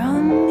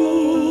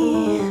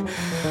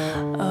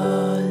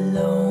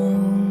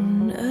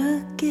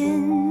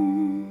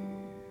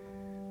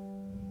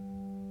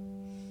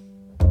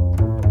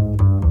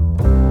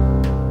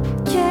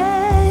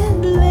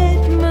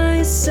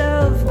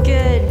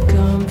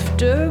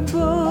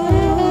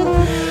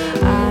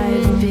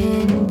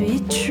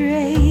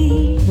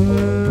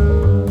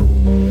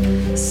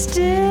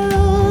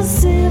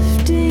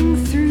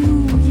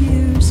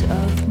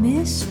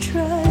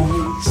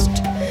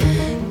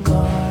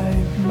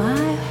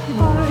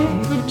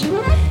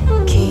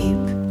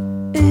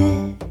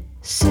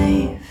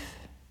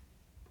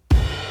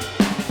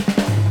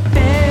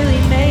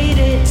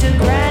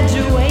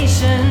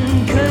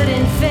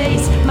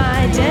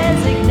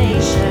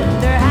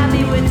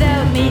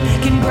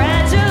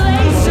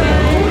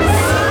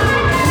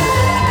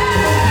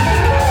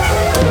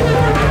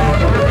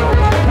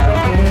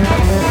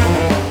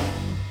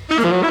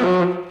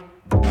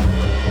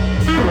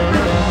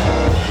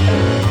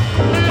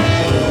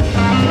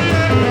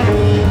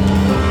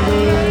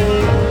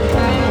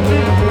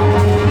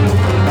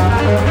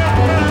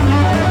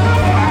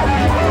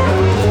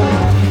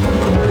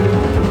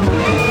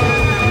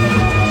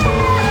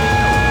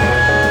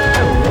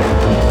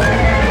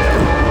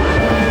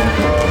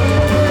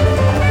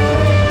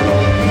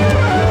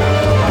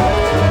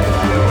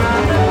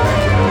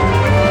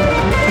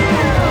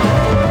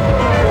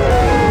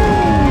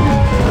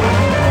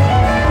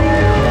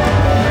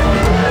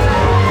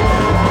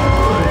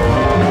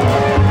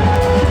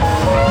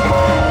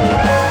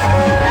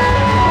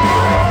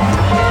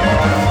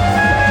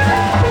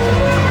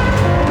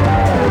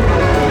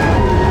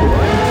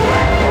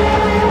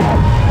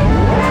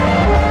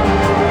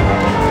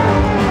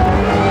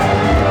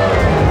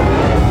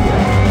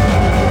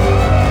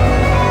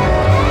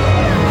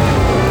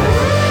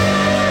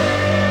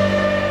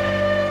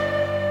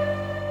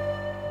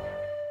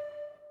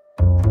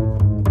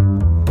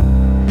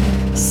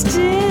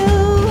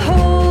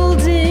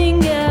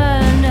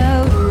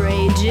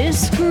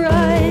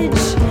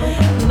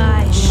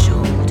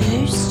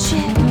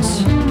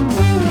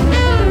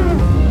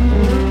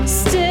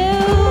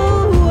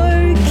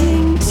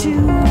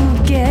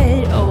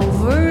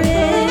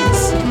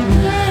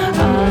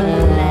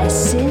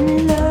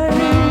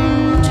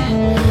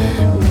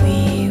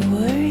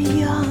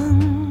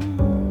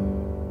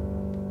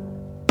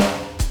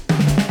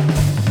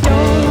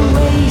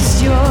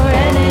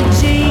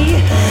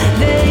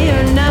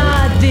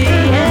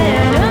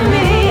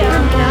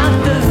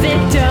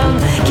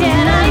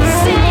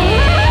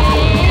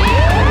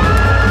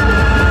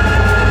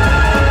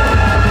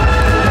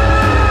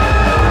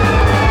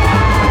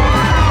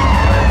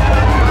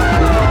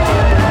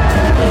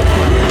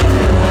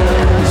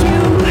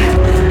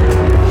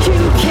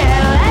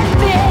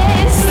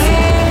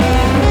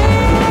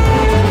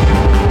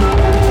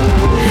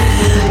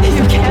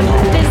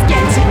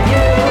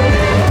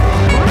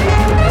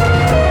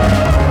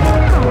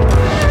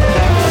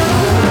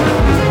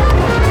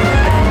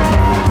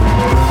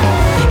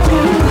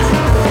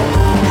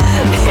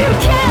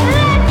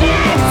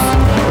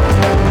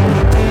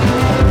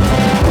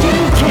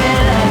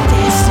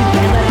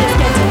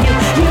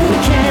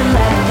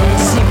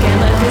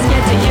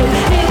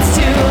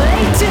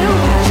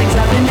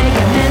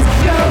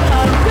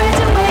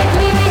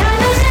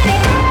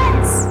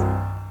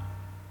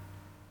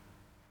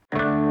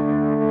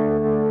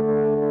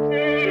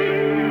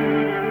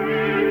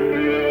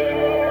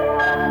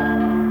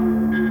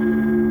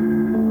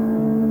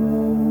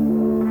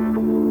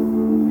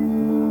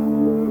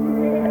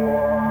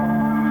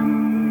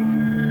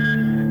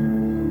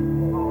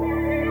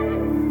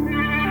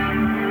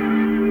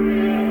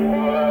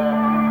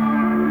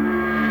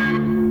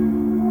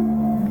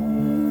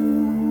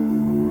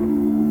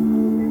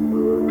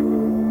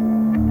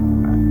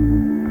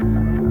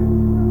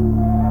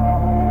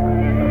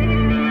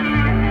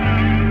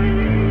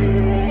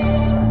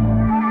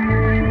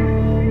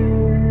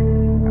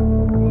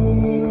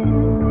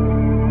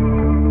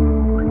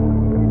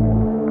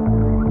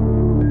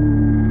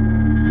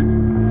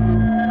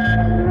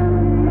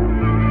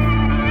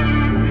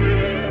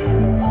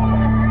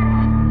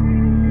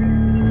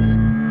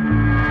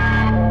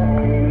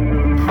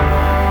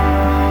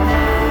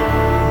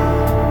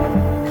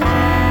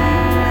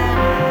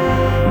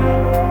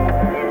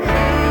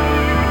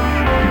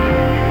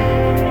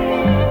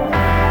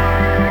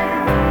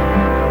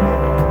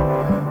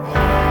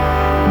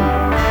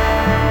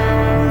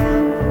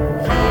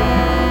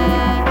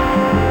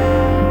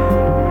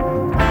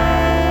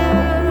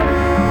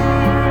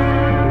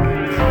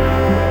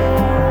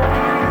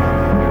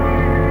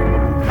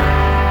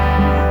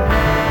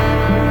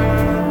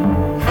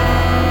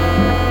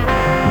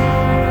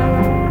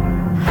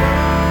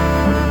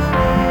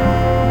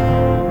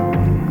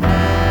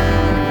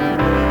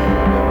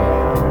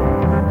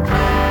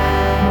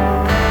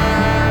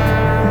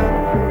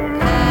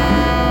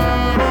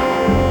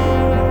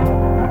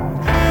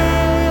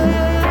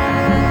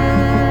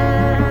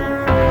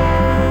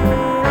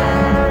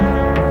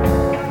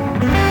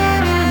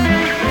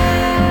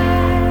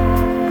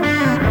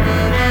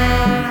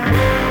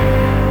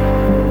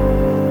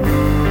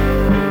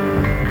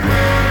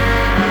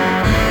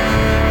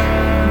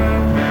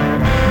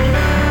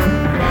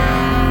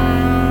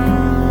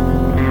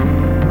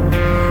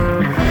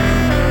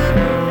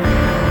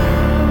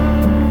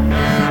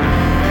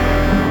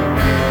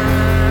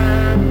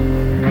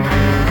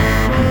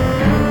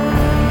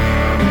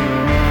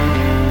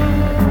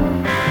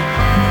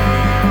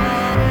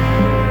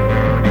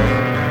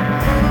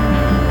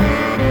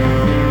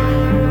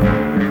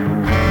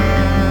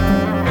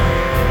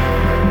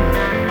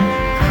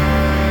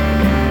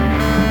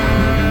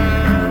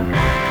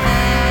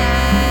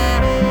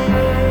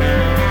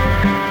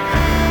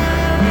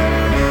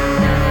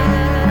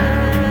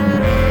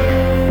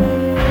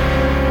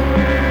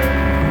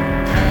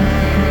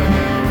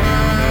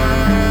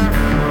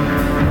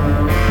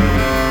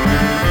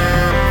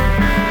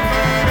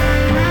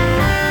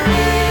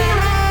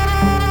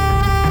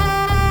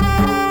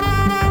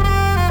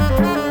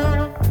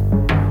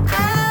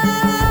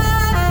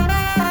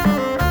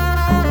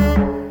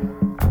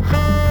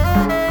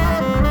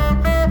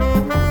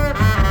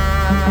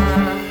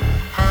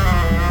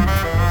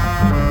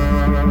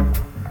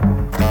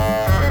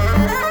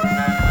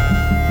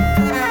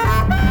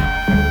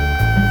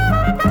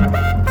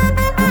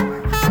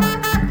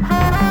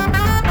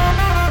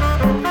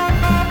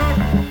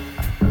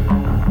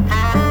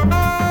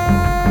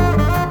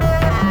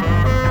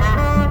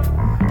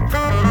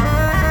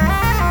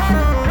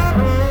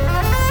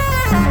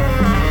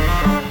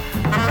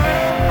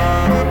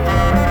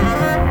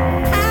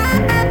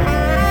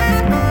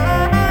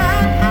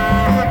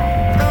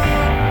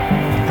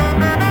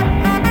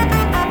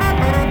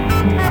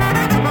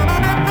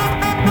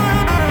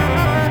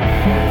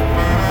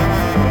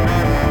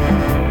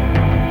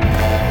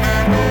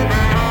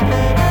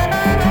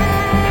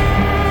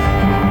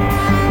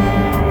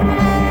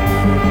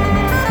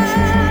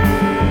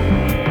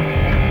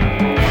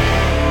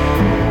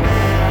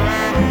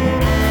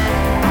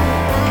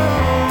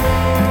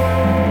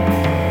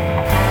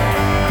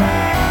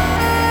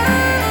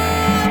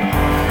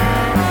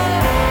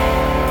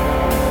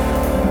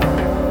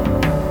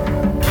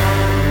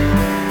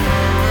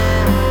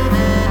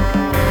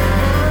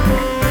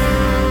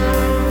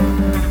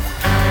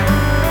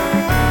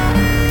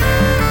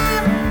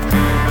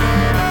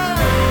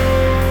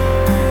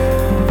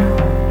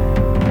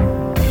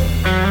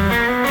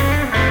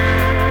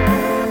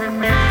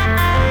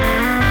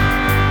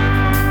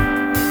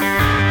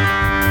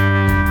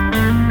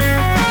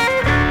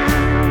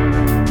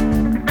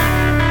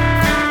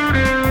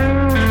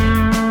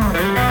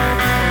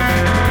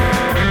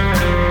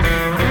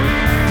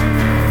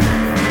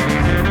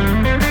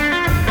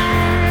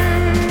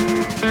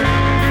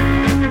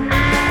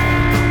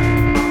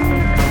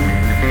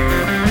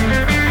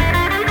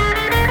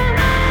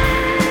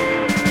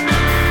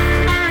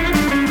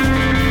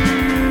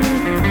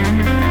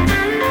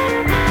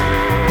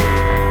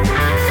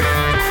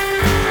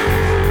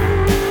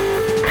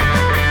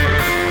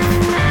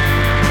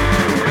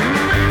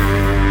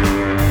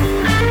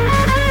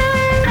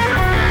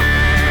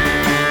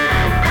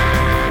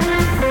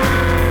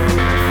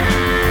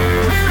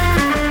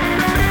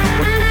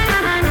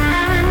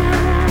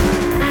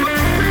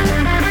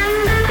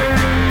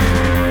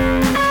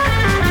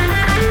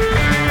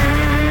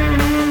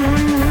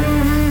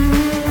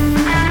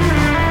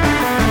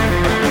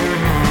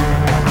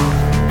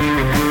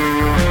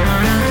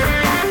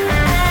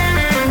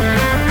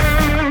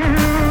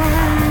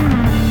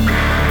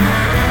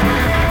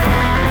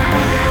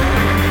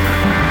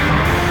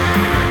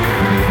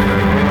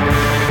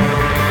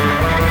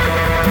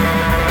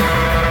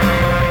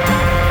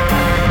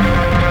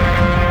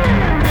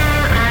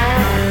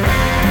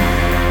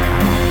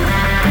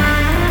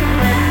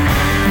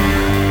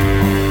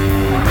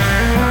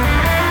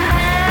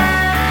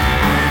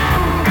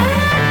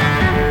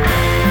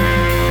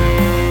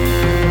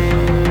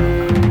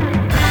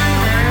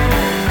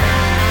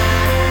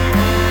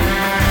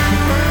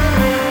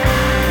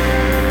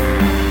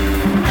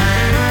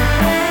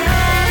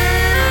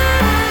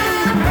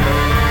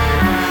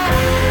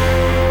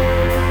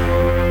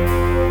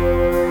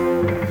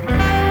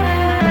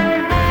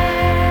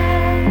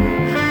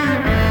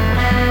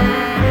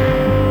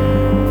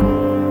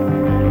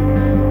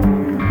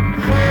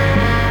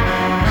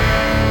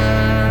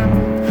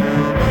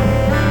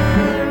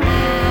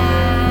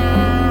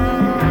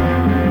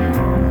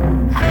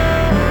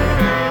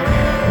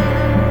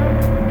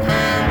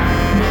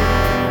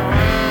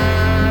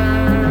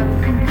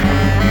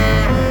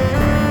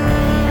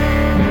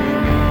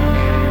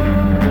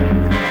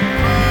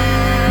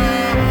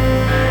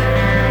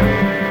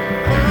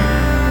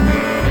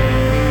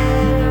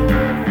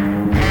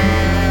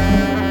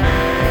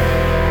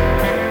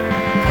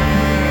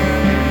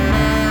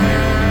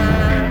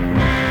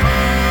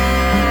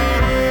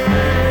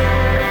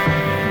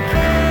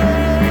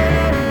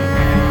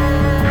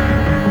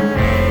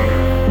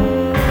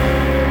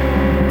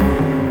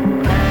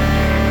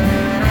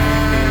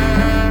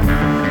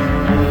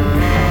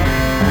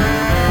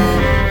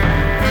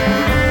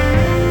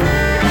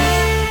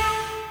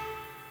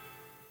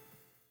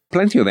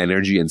Plenty of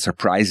energy and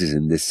surprises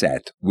in this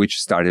set, which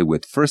started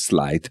with First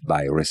Light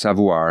by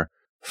Reservoir,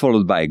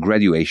 followed by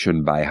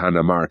Graduation by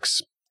Hannah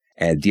Marks.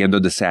 At the end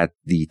of the set,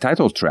 the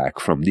title track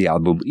from the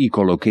album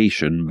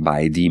Echolocation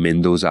by the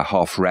Mendoza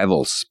Hoff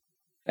Revels.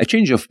 A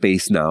change of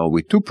pace now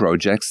with two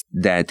projects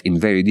that, in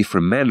very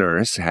different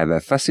manners, have a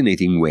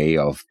fascinating way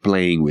of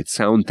playing with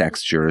sound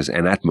textures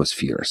and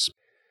atmospheres.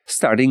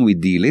 Starting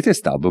with the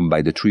latest album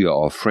by the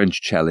trio of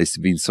French cellist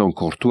Vincent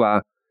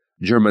Courtois,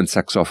 German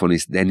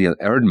saxophonist Daniel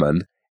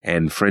Erdmann,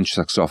 and French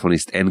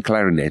saxophonist and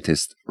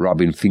clarinetist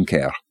Robin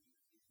Finker.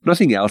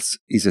 Nothing Else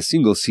is a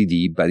single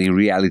CD, but in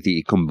reality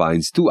it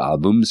combines two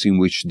albums in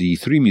which the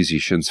three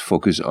musicians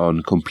focus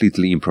on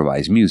completely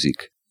improvised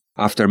music.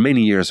 After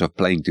many years of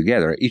playing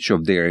together, each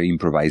of their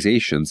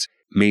improvisations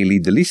may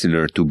lead the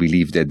listener to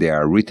believe that they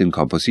are written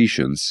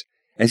compositions,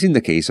 as in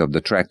the case of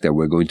the track that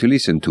we're going to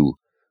listen to,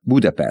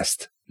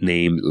 Budapest,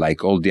 named,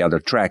 like all the other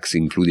tracks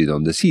included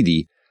on the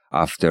CD,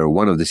 after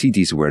one of the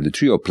cities where the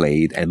trio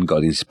played and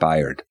got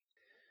inspired.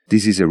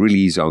 This is a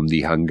release on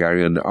the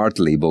Hungarian art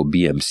label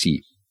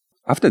BMC.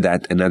 After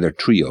that, another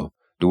trio,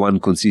 the one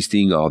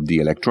consisting of the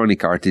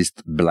electronic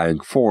artist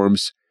Blank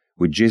Forms,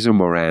 with Jason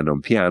Moran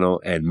on piano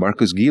and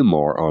Marcus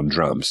Gilmore on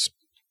drums.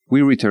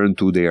 We return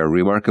to their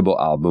remarkable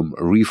album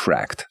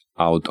Refract,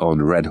 out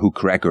on Red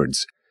Hook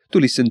Records, to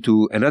listen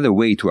to another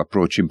way to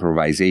approach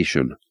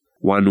improvisation,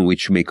 one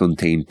which may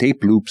contain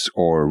tape loops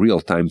or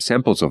real-time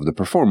samples of the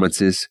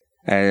performances,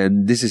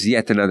 and this is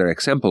yet another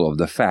example of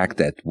the fact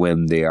that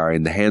when they are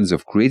in the hands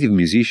of creative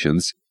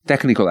musicians,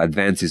 technical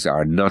advances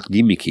are not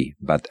gimmicky,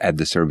 but at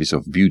the service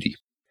of beauty.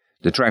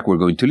 The track we're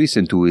going to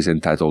listen to is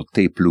entitled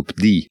Tape Loop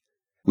D,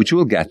 which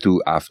we'll get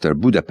to after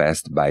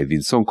Budapest by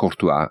Vincent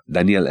Courtois,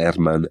 Daniel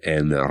Erdmann,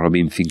 and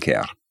Robin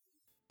Finker.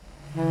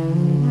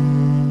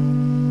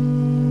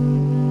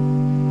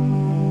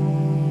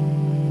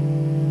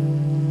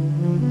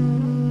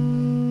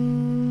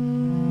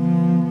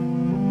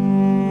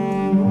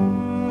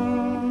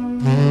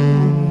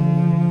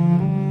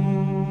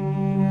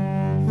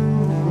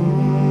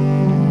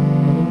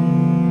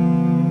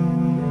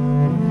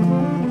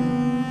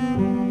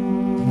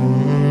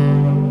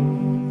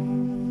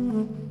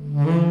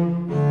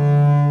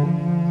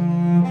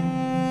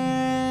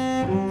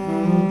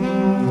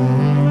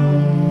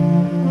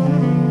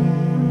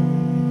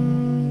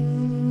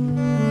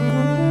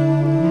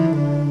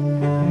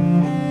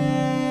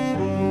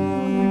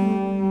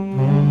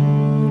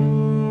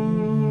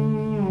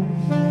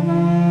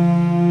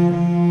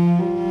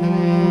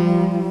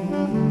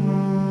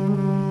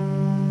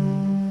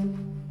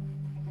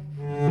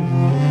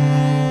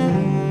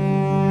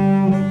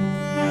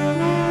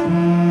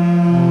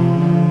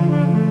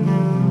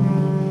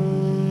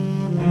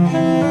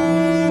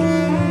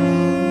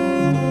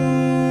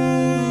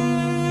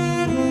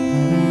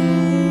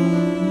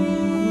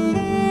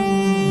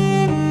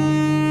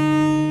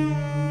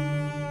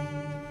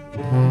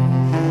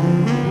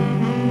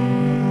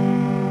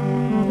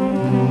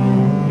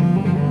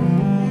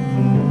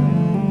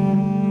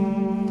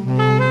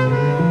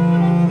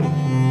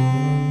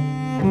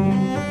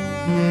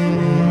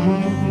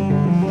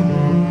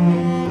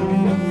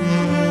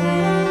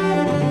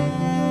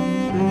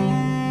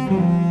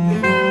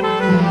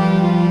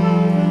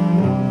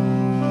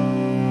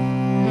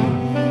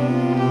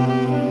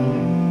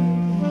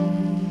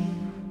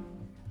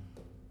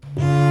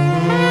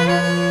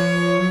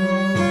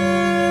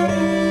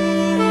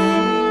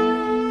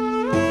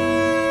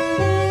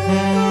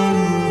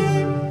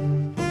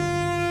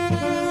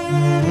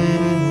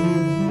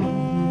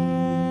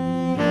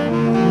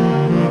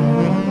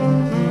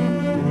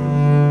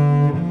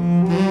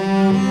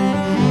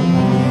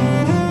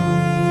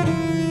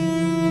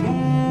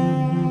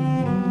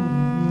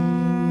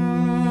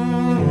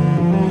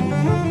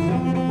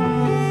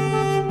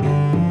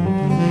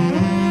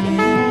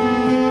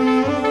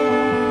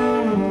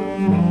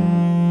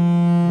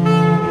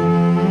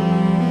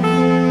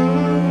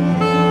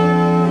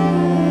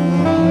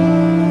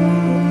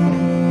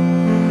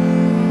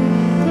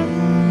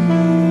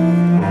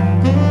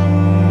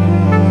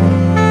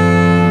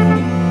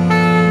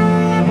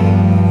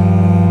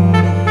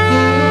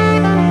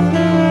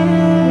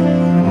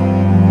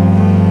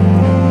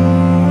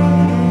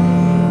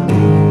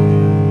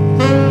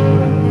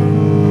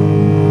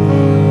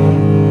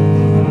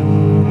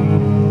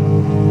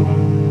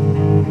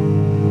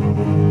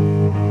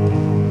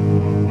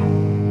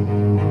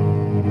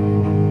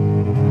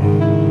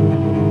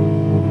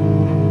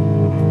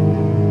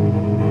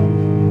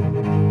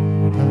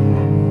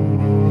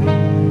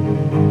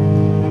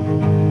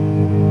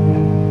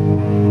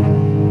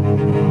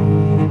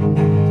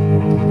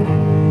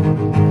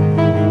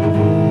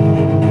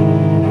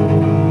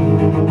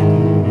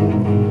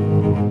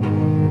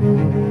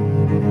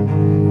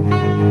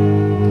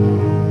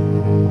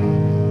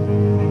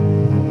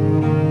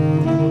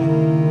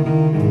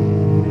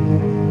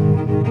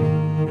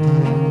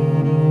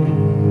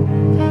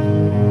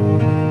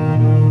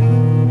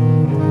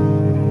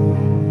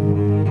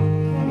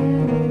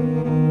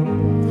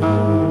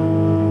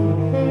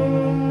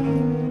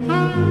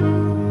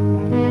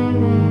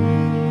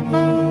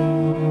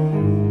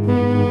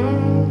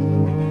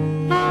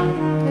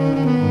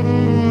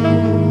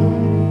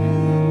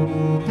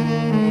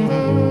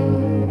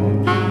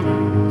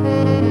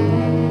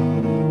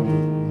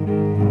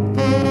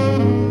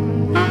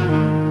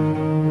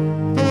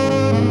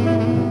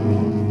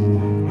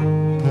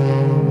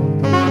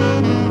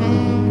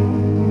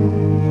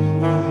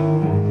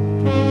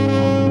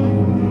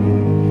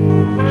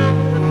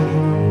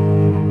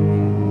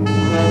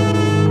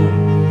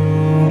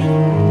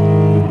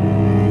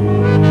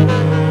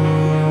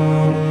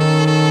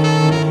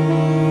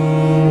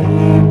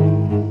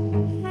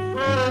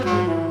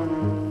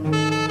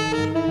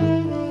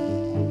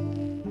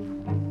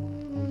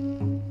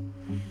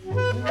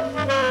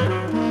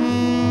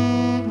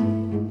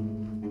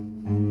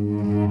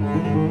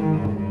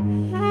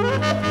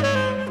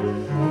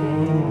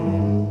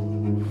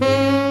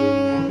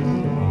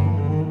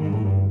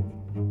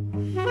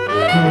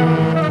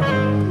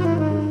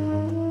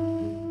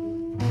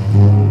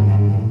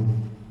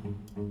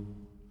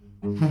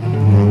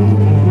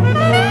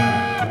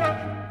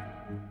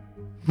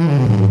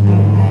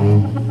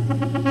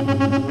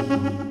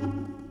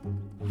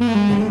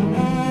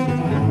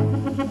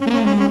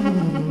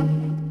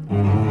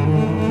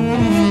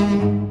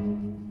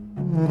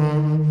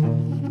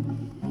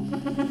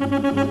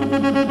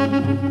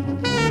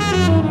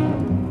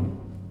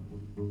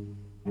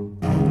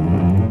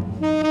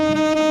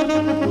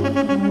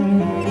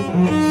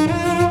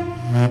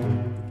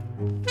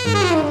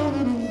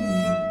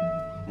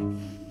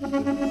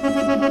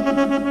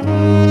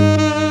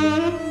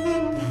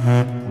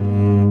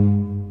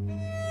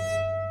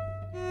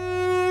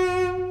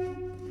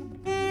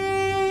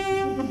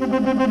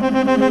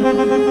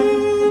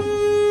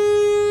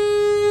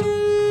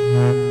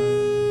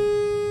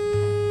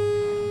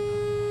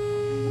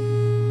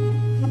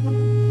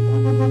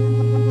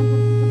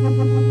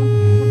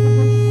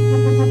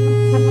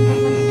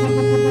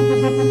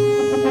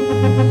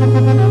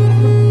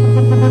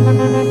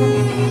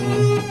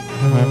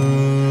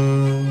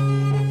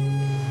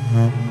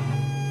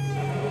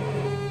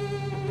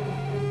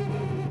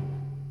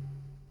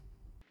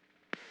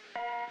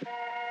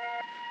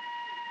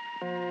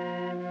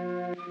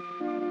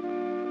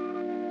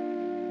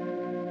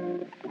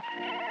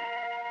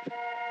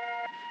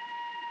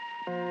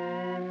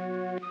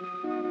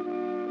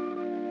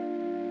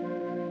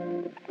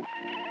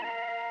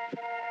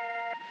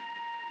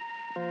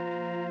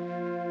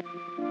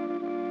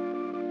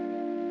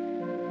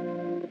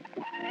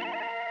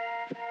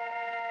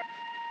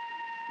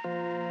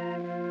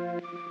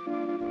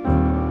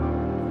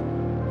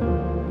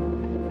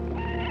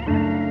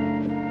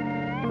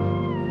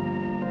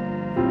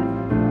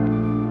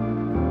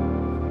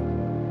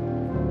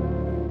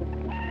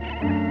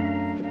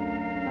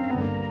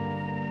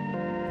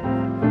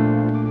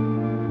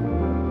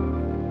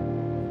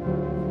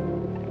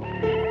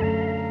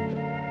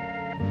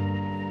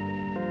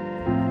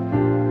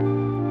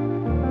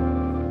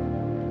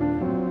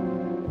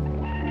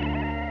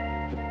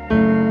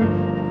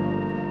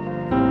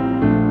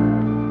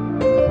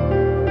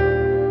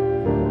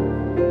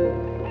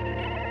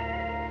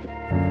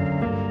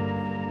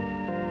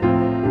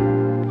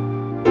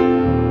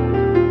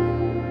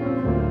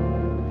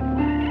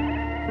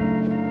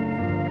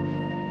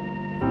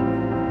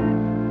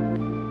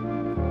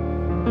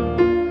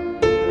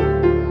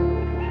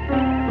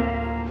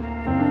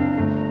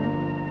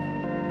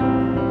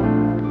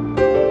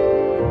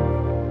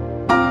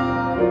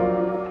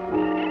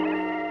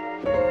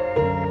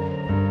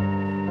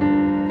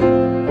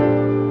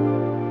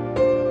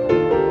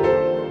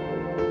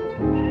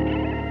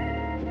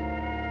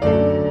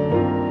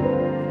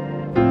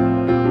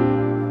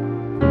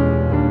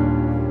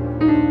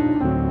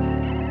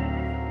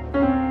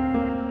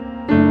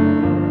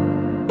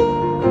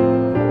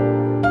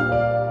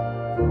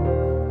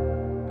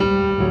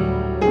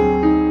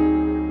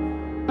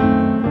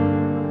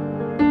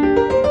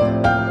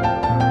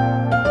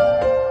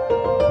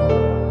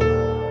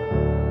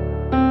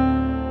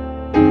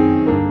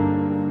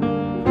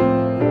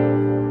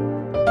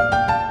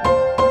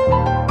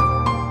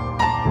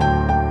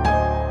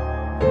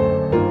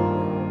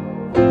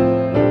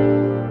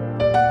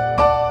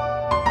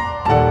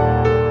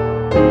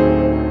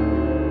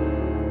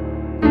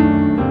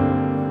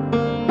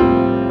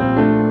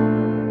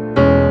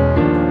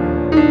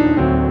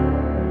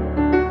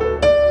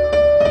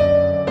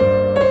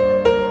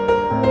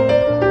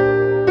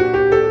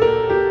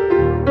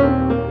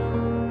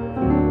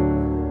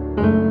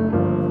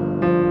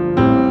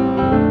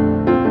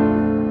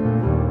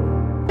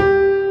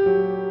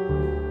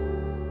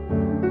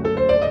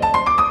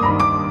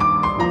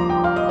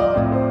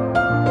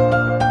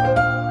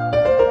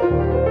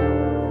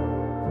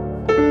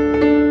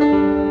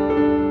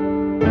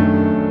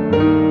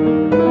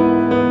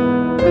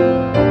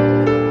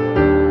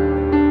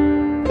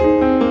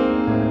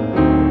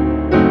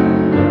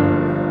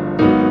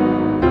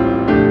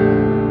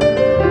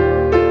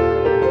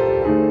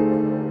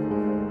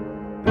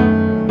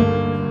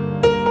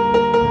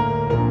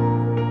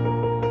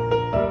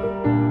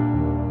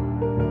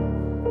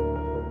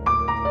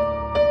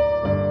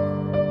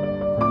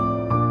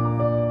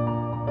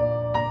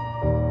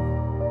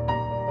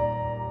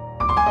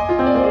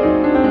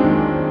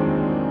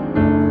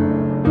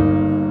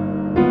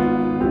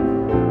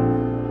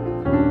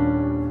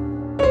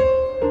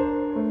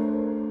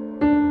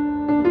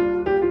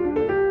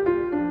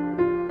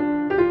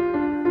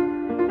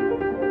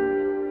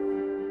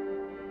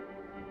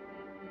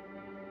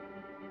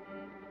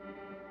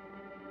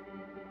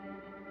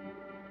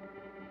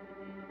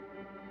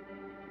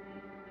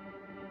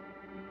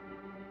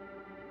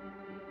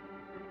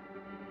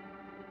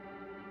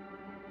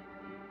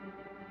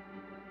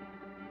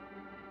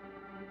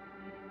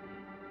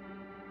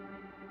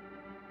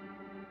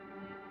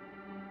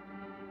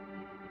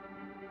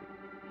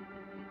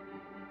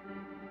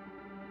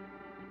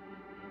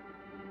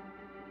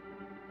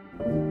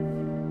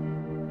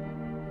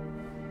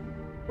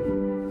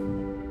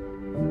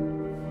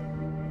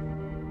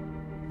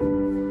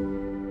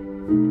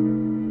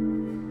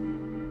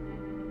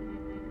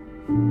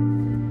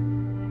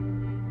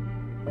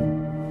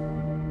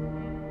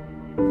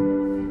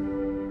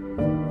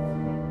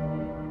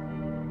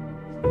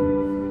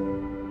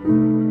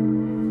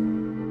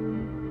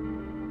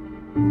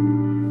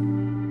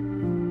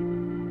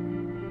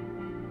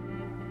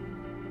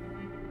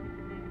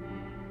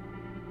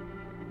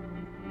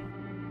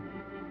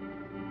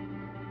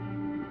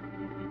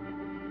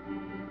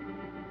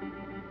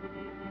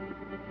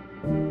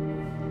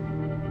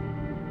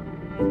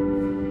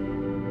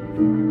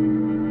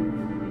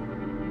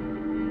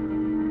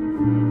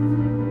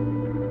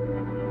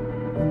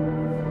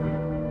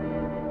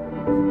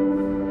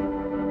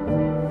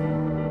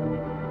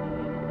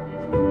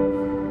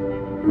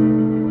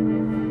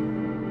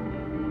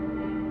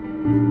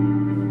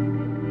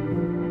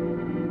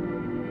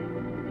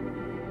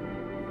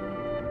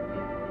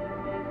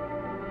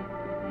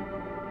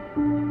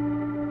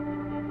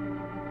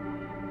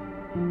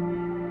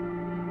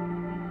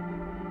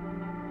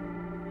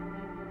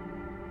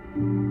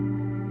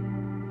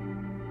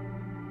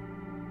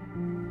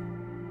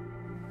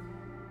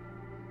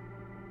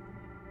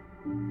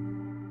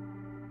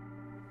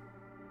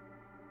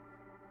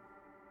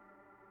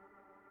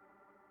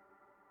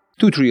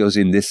 Two trios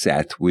in this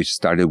set, which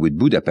started with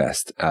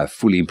Budapest, a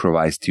fully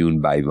improvised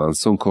tune by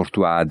Vincent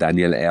Courtois,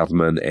 Daniel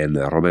Erdmann, and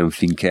Robin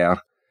Finker,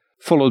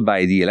 followed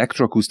by the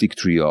electroacoustic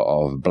trio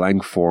of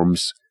Blank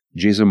Forms,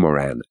 Jason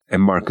Moran,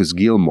 and Marcus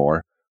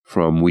Gilmore,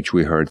 from which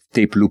we heard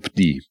Tape Loop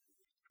D.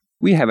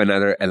 We have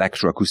another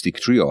electroacoustic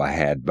trio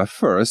ahead, but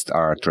first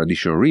our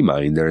traditional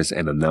reminders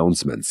and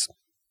announcements.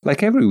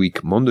 Like every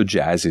week, Mondo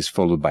Jazz is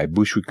followed by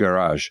Bushwick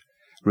Garage,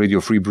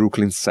 Radio Free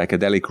Brooklyn's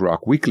psychedelic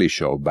rock weekly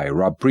show by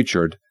Rob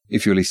Pritchard,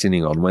 if you're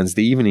listening on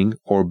Wednesday evening,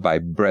 or by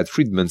Brad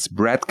Friedman's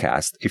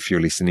Bradcast if you're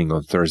listening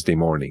on Thursday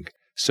morning.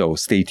 So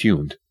stay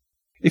tuned.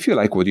 If you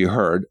like what you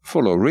heard,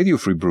 follow Radio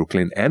Free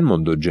Brooklyn and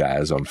Mondo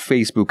Jazz on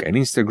Facebook and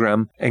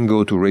Instagram, and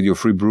go to Radio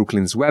Free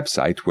Brooklyn's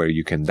website where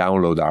you can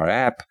download our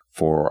app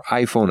for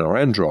iPhone or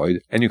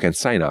Android, and you can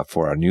sign up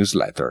for our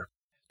newsletter.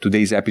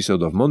 Today's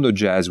episode of Mondo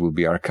Jazz will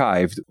be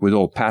archived with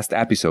all past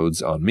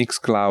episodes on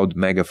Mixcloud,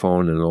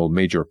 Megaphone, and all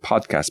major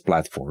podcast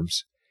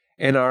platforms.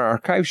 And our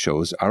archive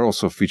shows are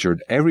also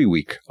featured every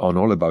week on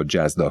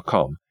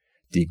allaboutjazz.com,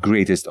 the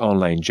greatest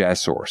online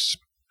jazz source.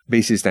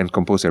 Bassist and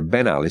composer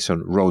Ben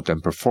Allison wrote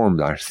and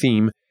performed our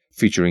theme,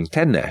 featuring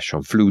Ted Nash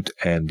on flute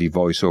and the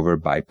voiceover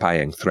by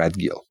Payang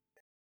Threadgill.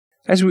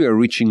 As we are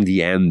reaching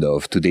the end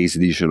of today's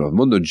edition of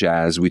Mondo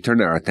Jazz, we turn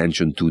our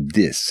attention to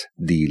this,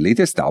 the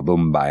latest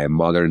album by a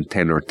modern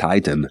tenor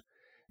titan,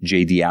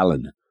 J.D.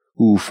 Allen,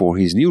 who for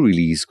his new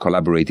release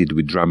collaborated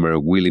with drummer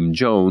William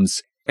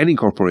Jones and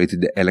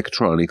incorporated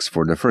electronics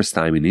for the first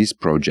time in his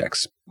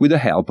projects, with the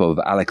help of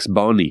Alex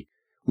Bonney,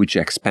 which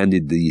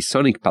expanded the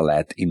sonic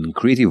palette in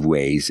creative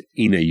ways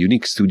in a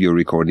unique studio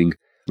recording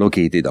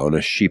located on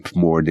a ship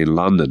moored in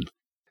London.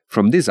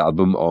 From this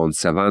album on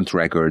Savant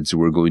Records,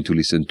 we're going to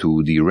listen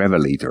to The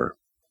Revelator.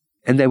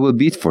 And that will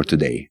be it for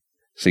today.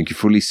 Thank you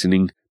for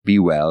listening, be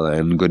well,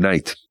 and good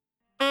night.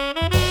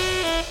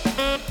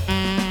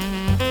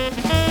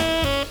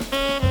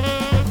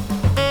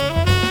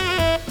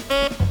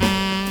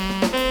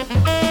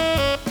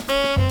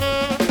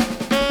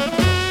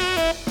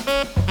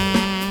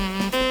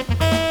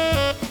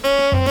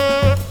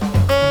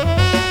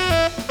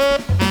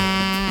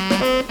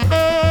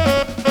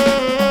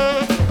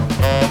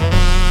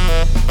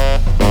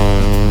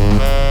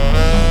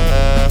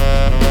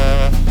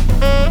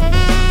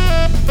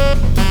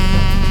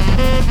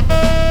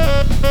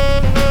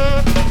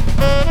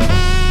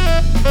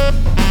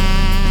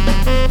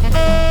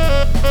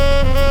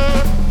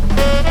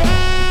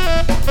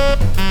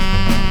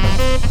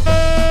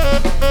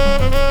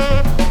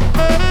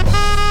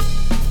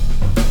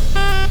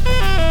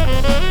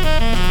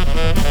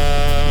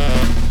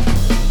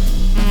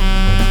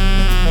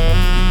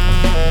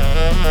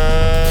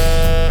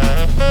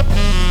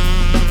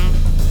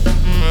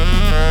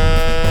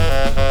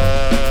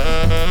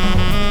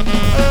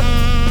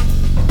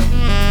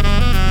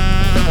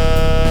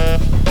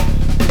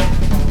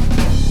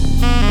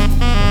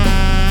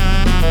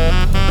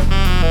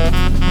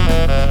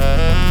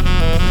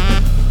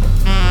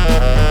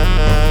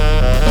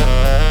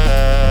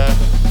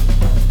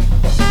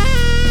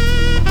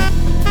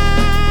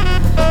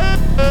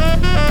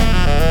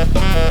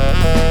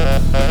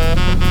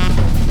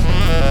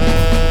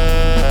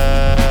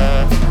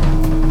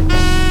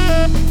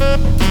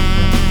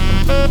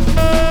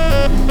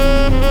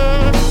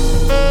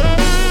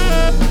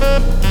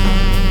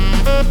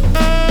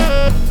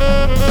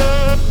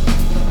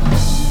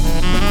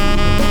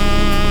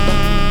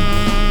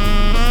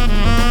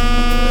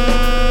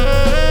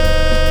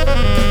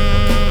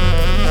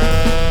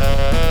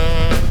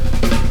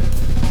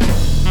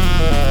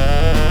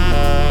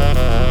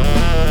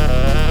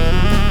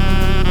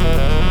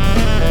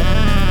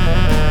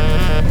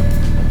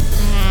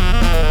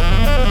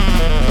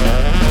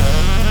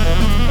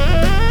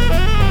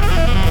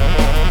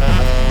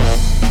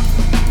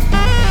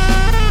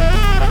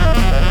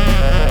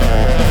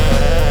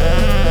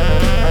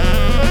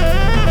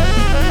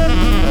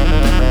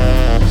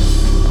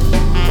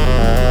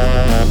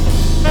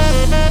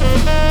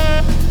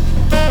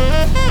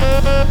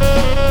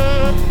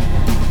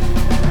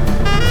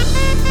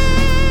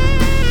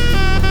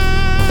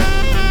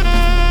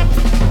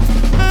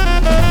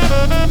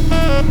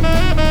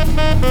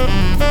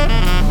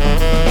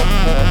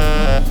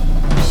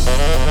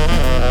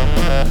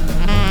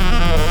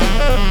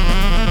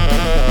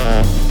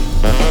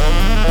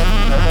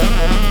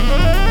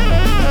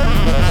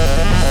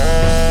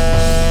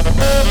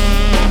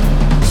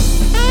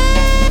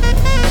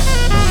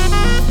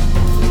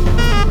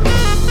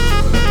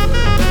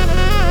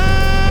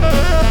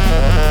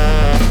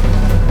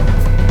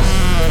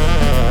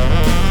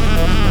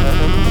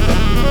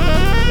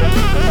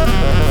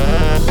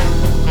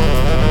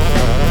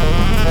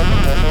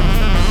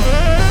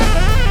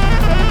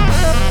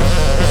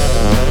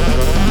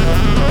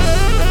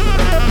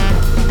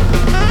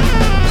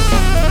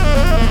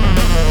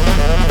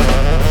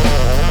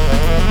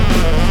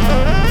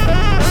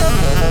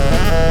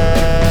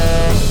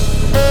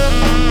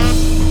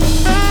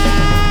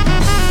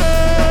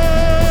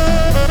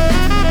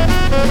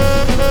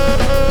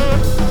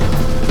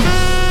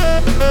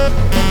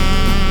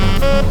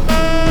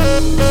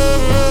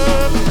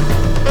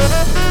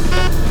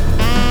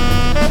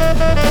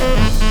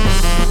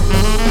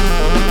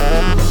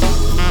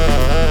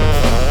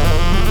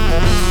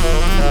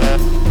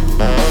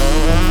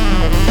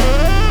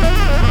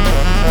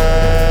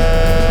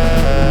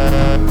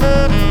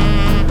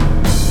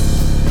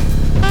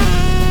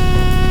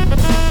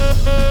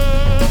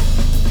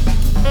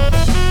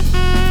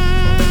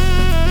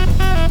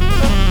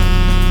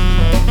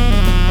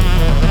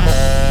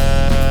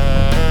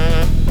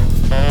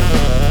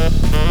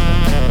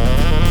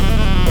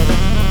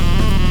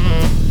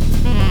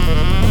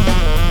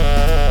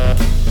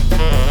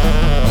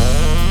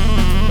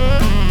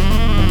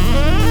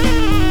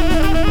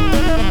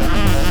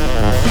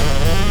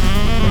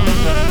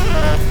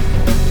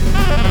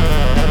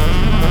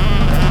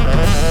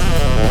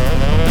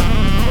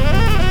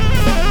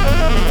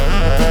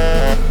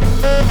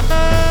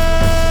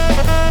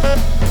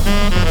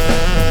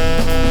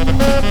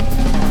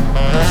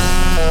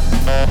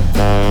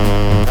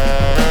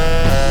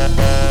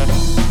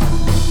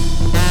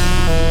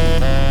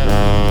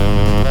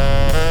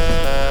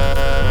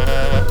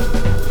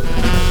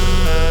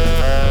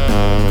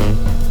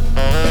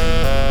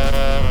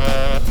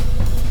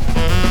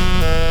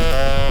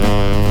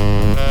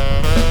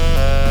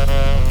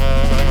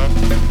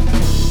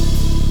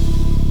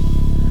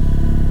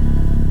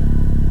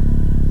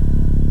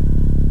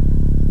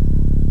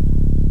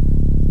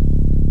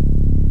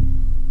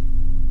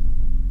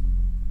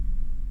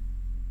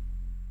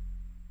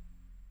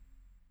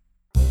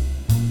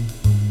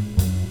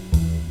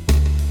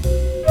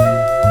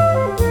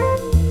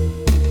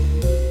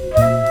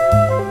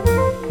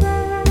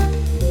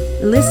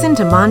 Listen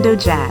to Mondo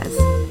Jazz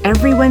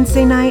every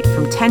Wednesday night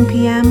from 10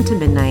 p.m. to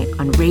midnight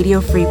on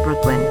Radio Free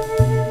Brooklyn.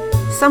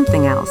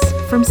 Something else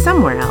from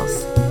somewhere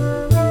else.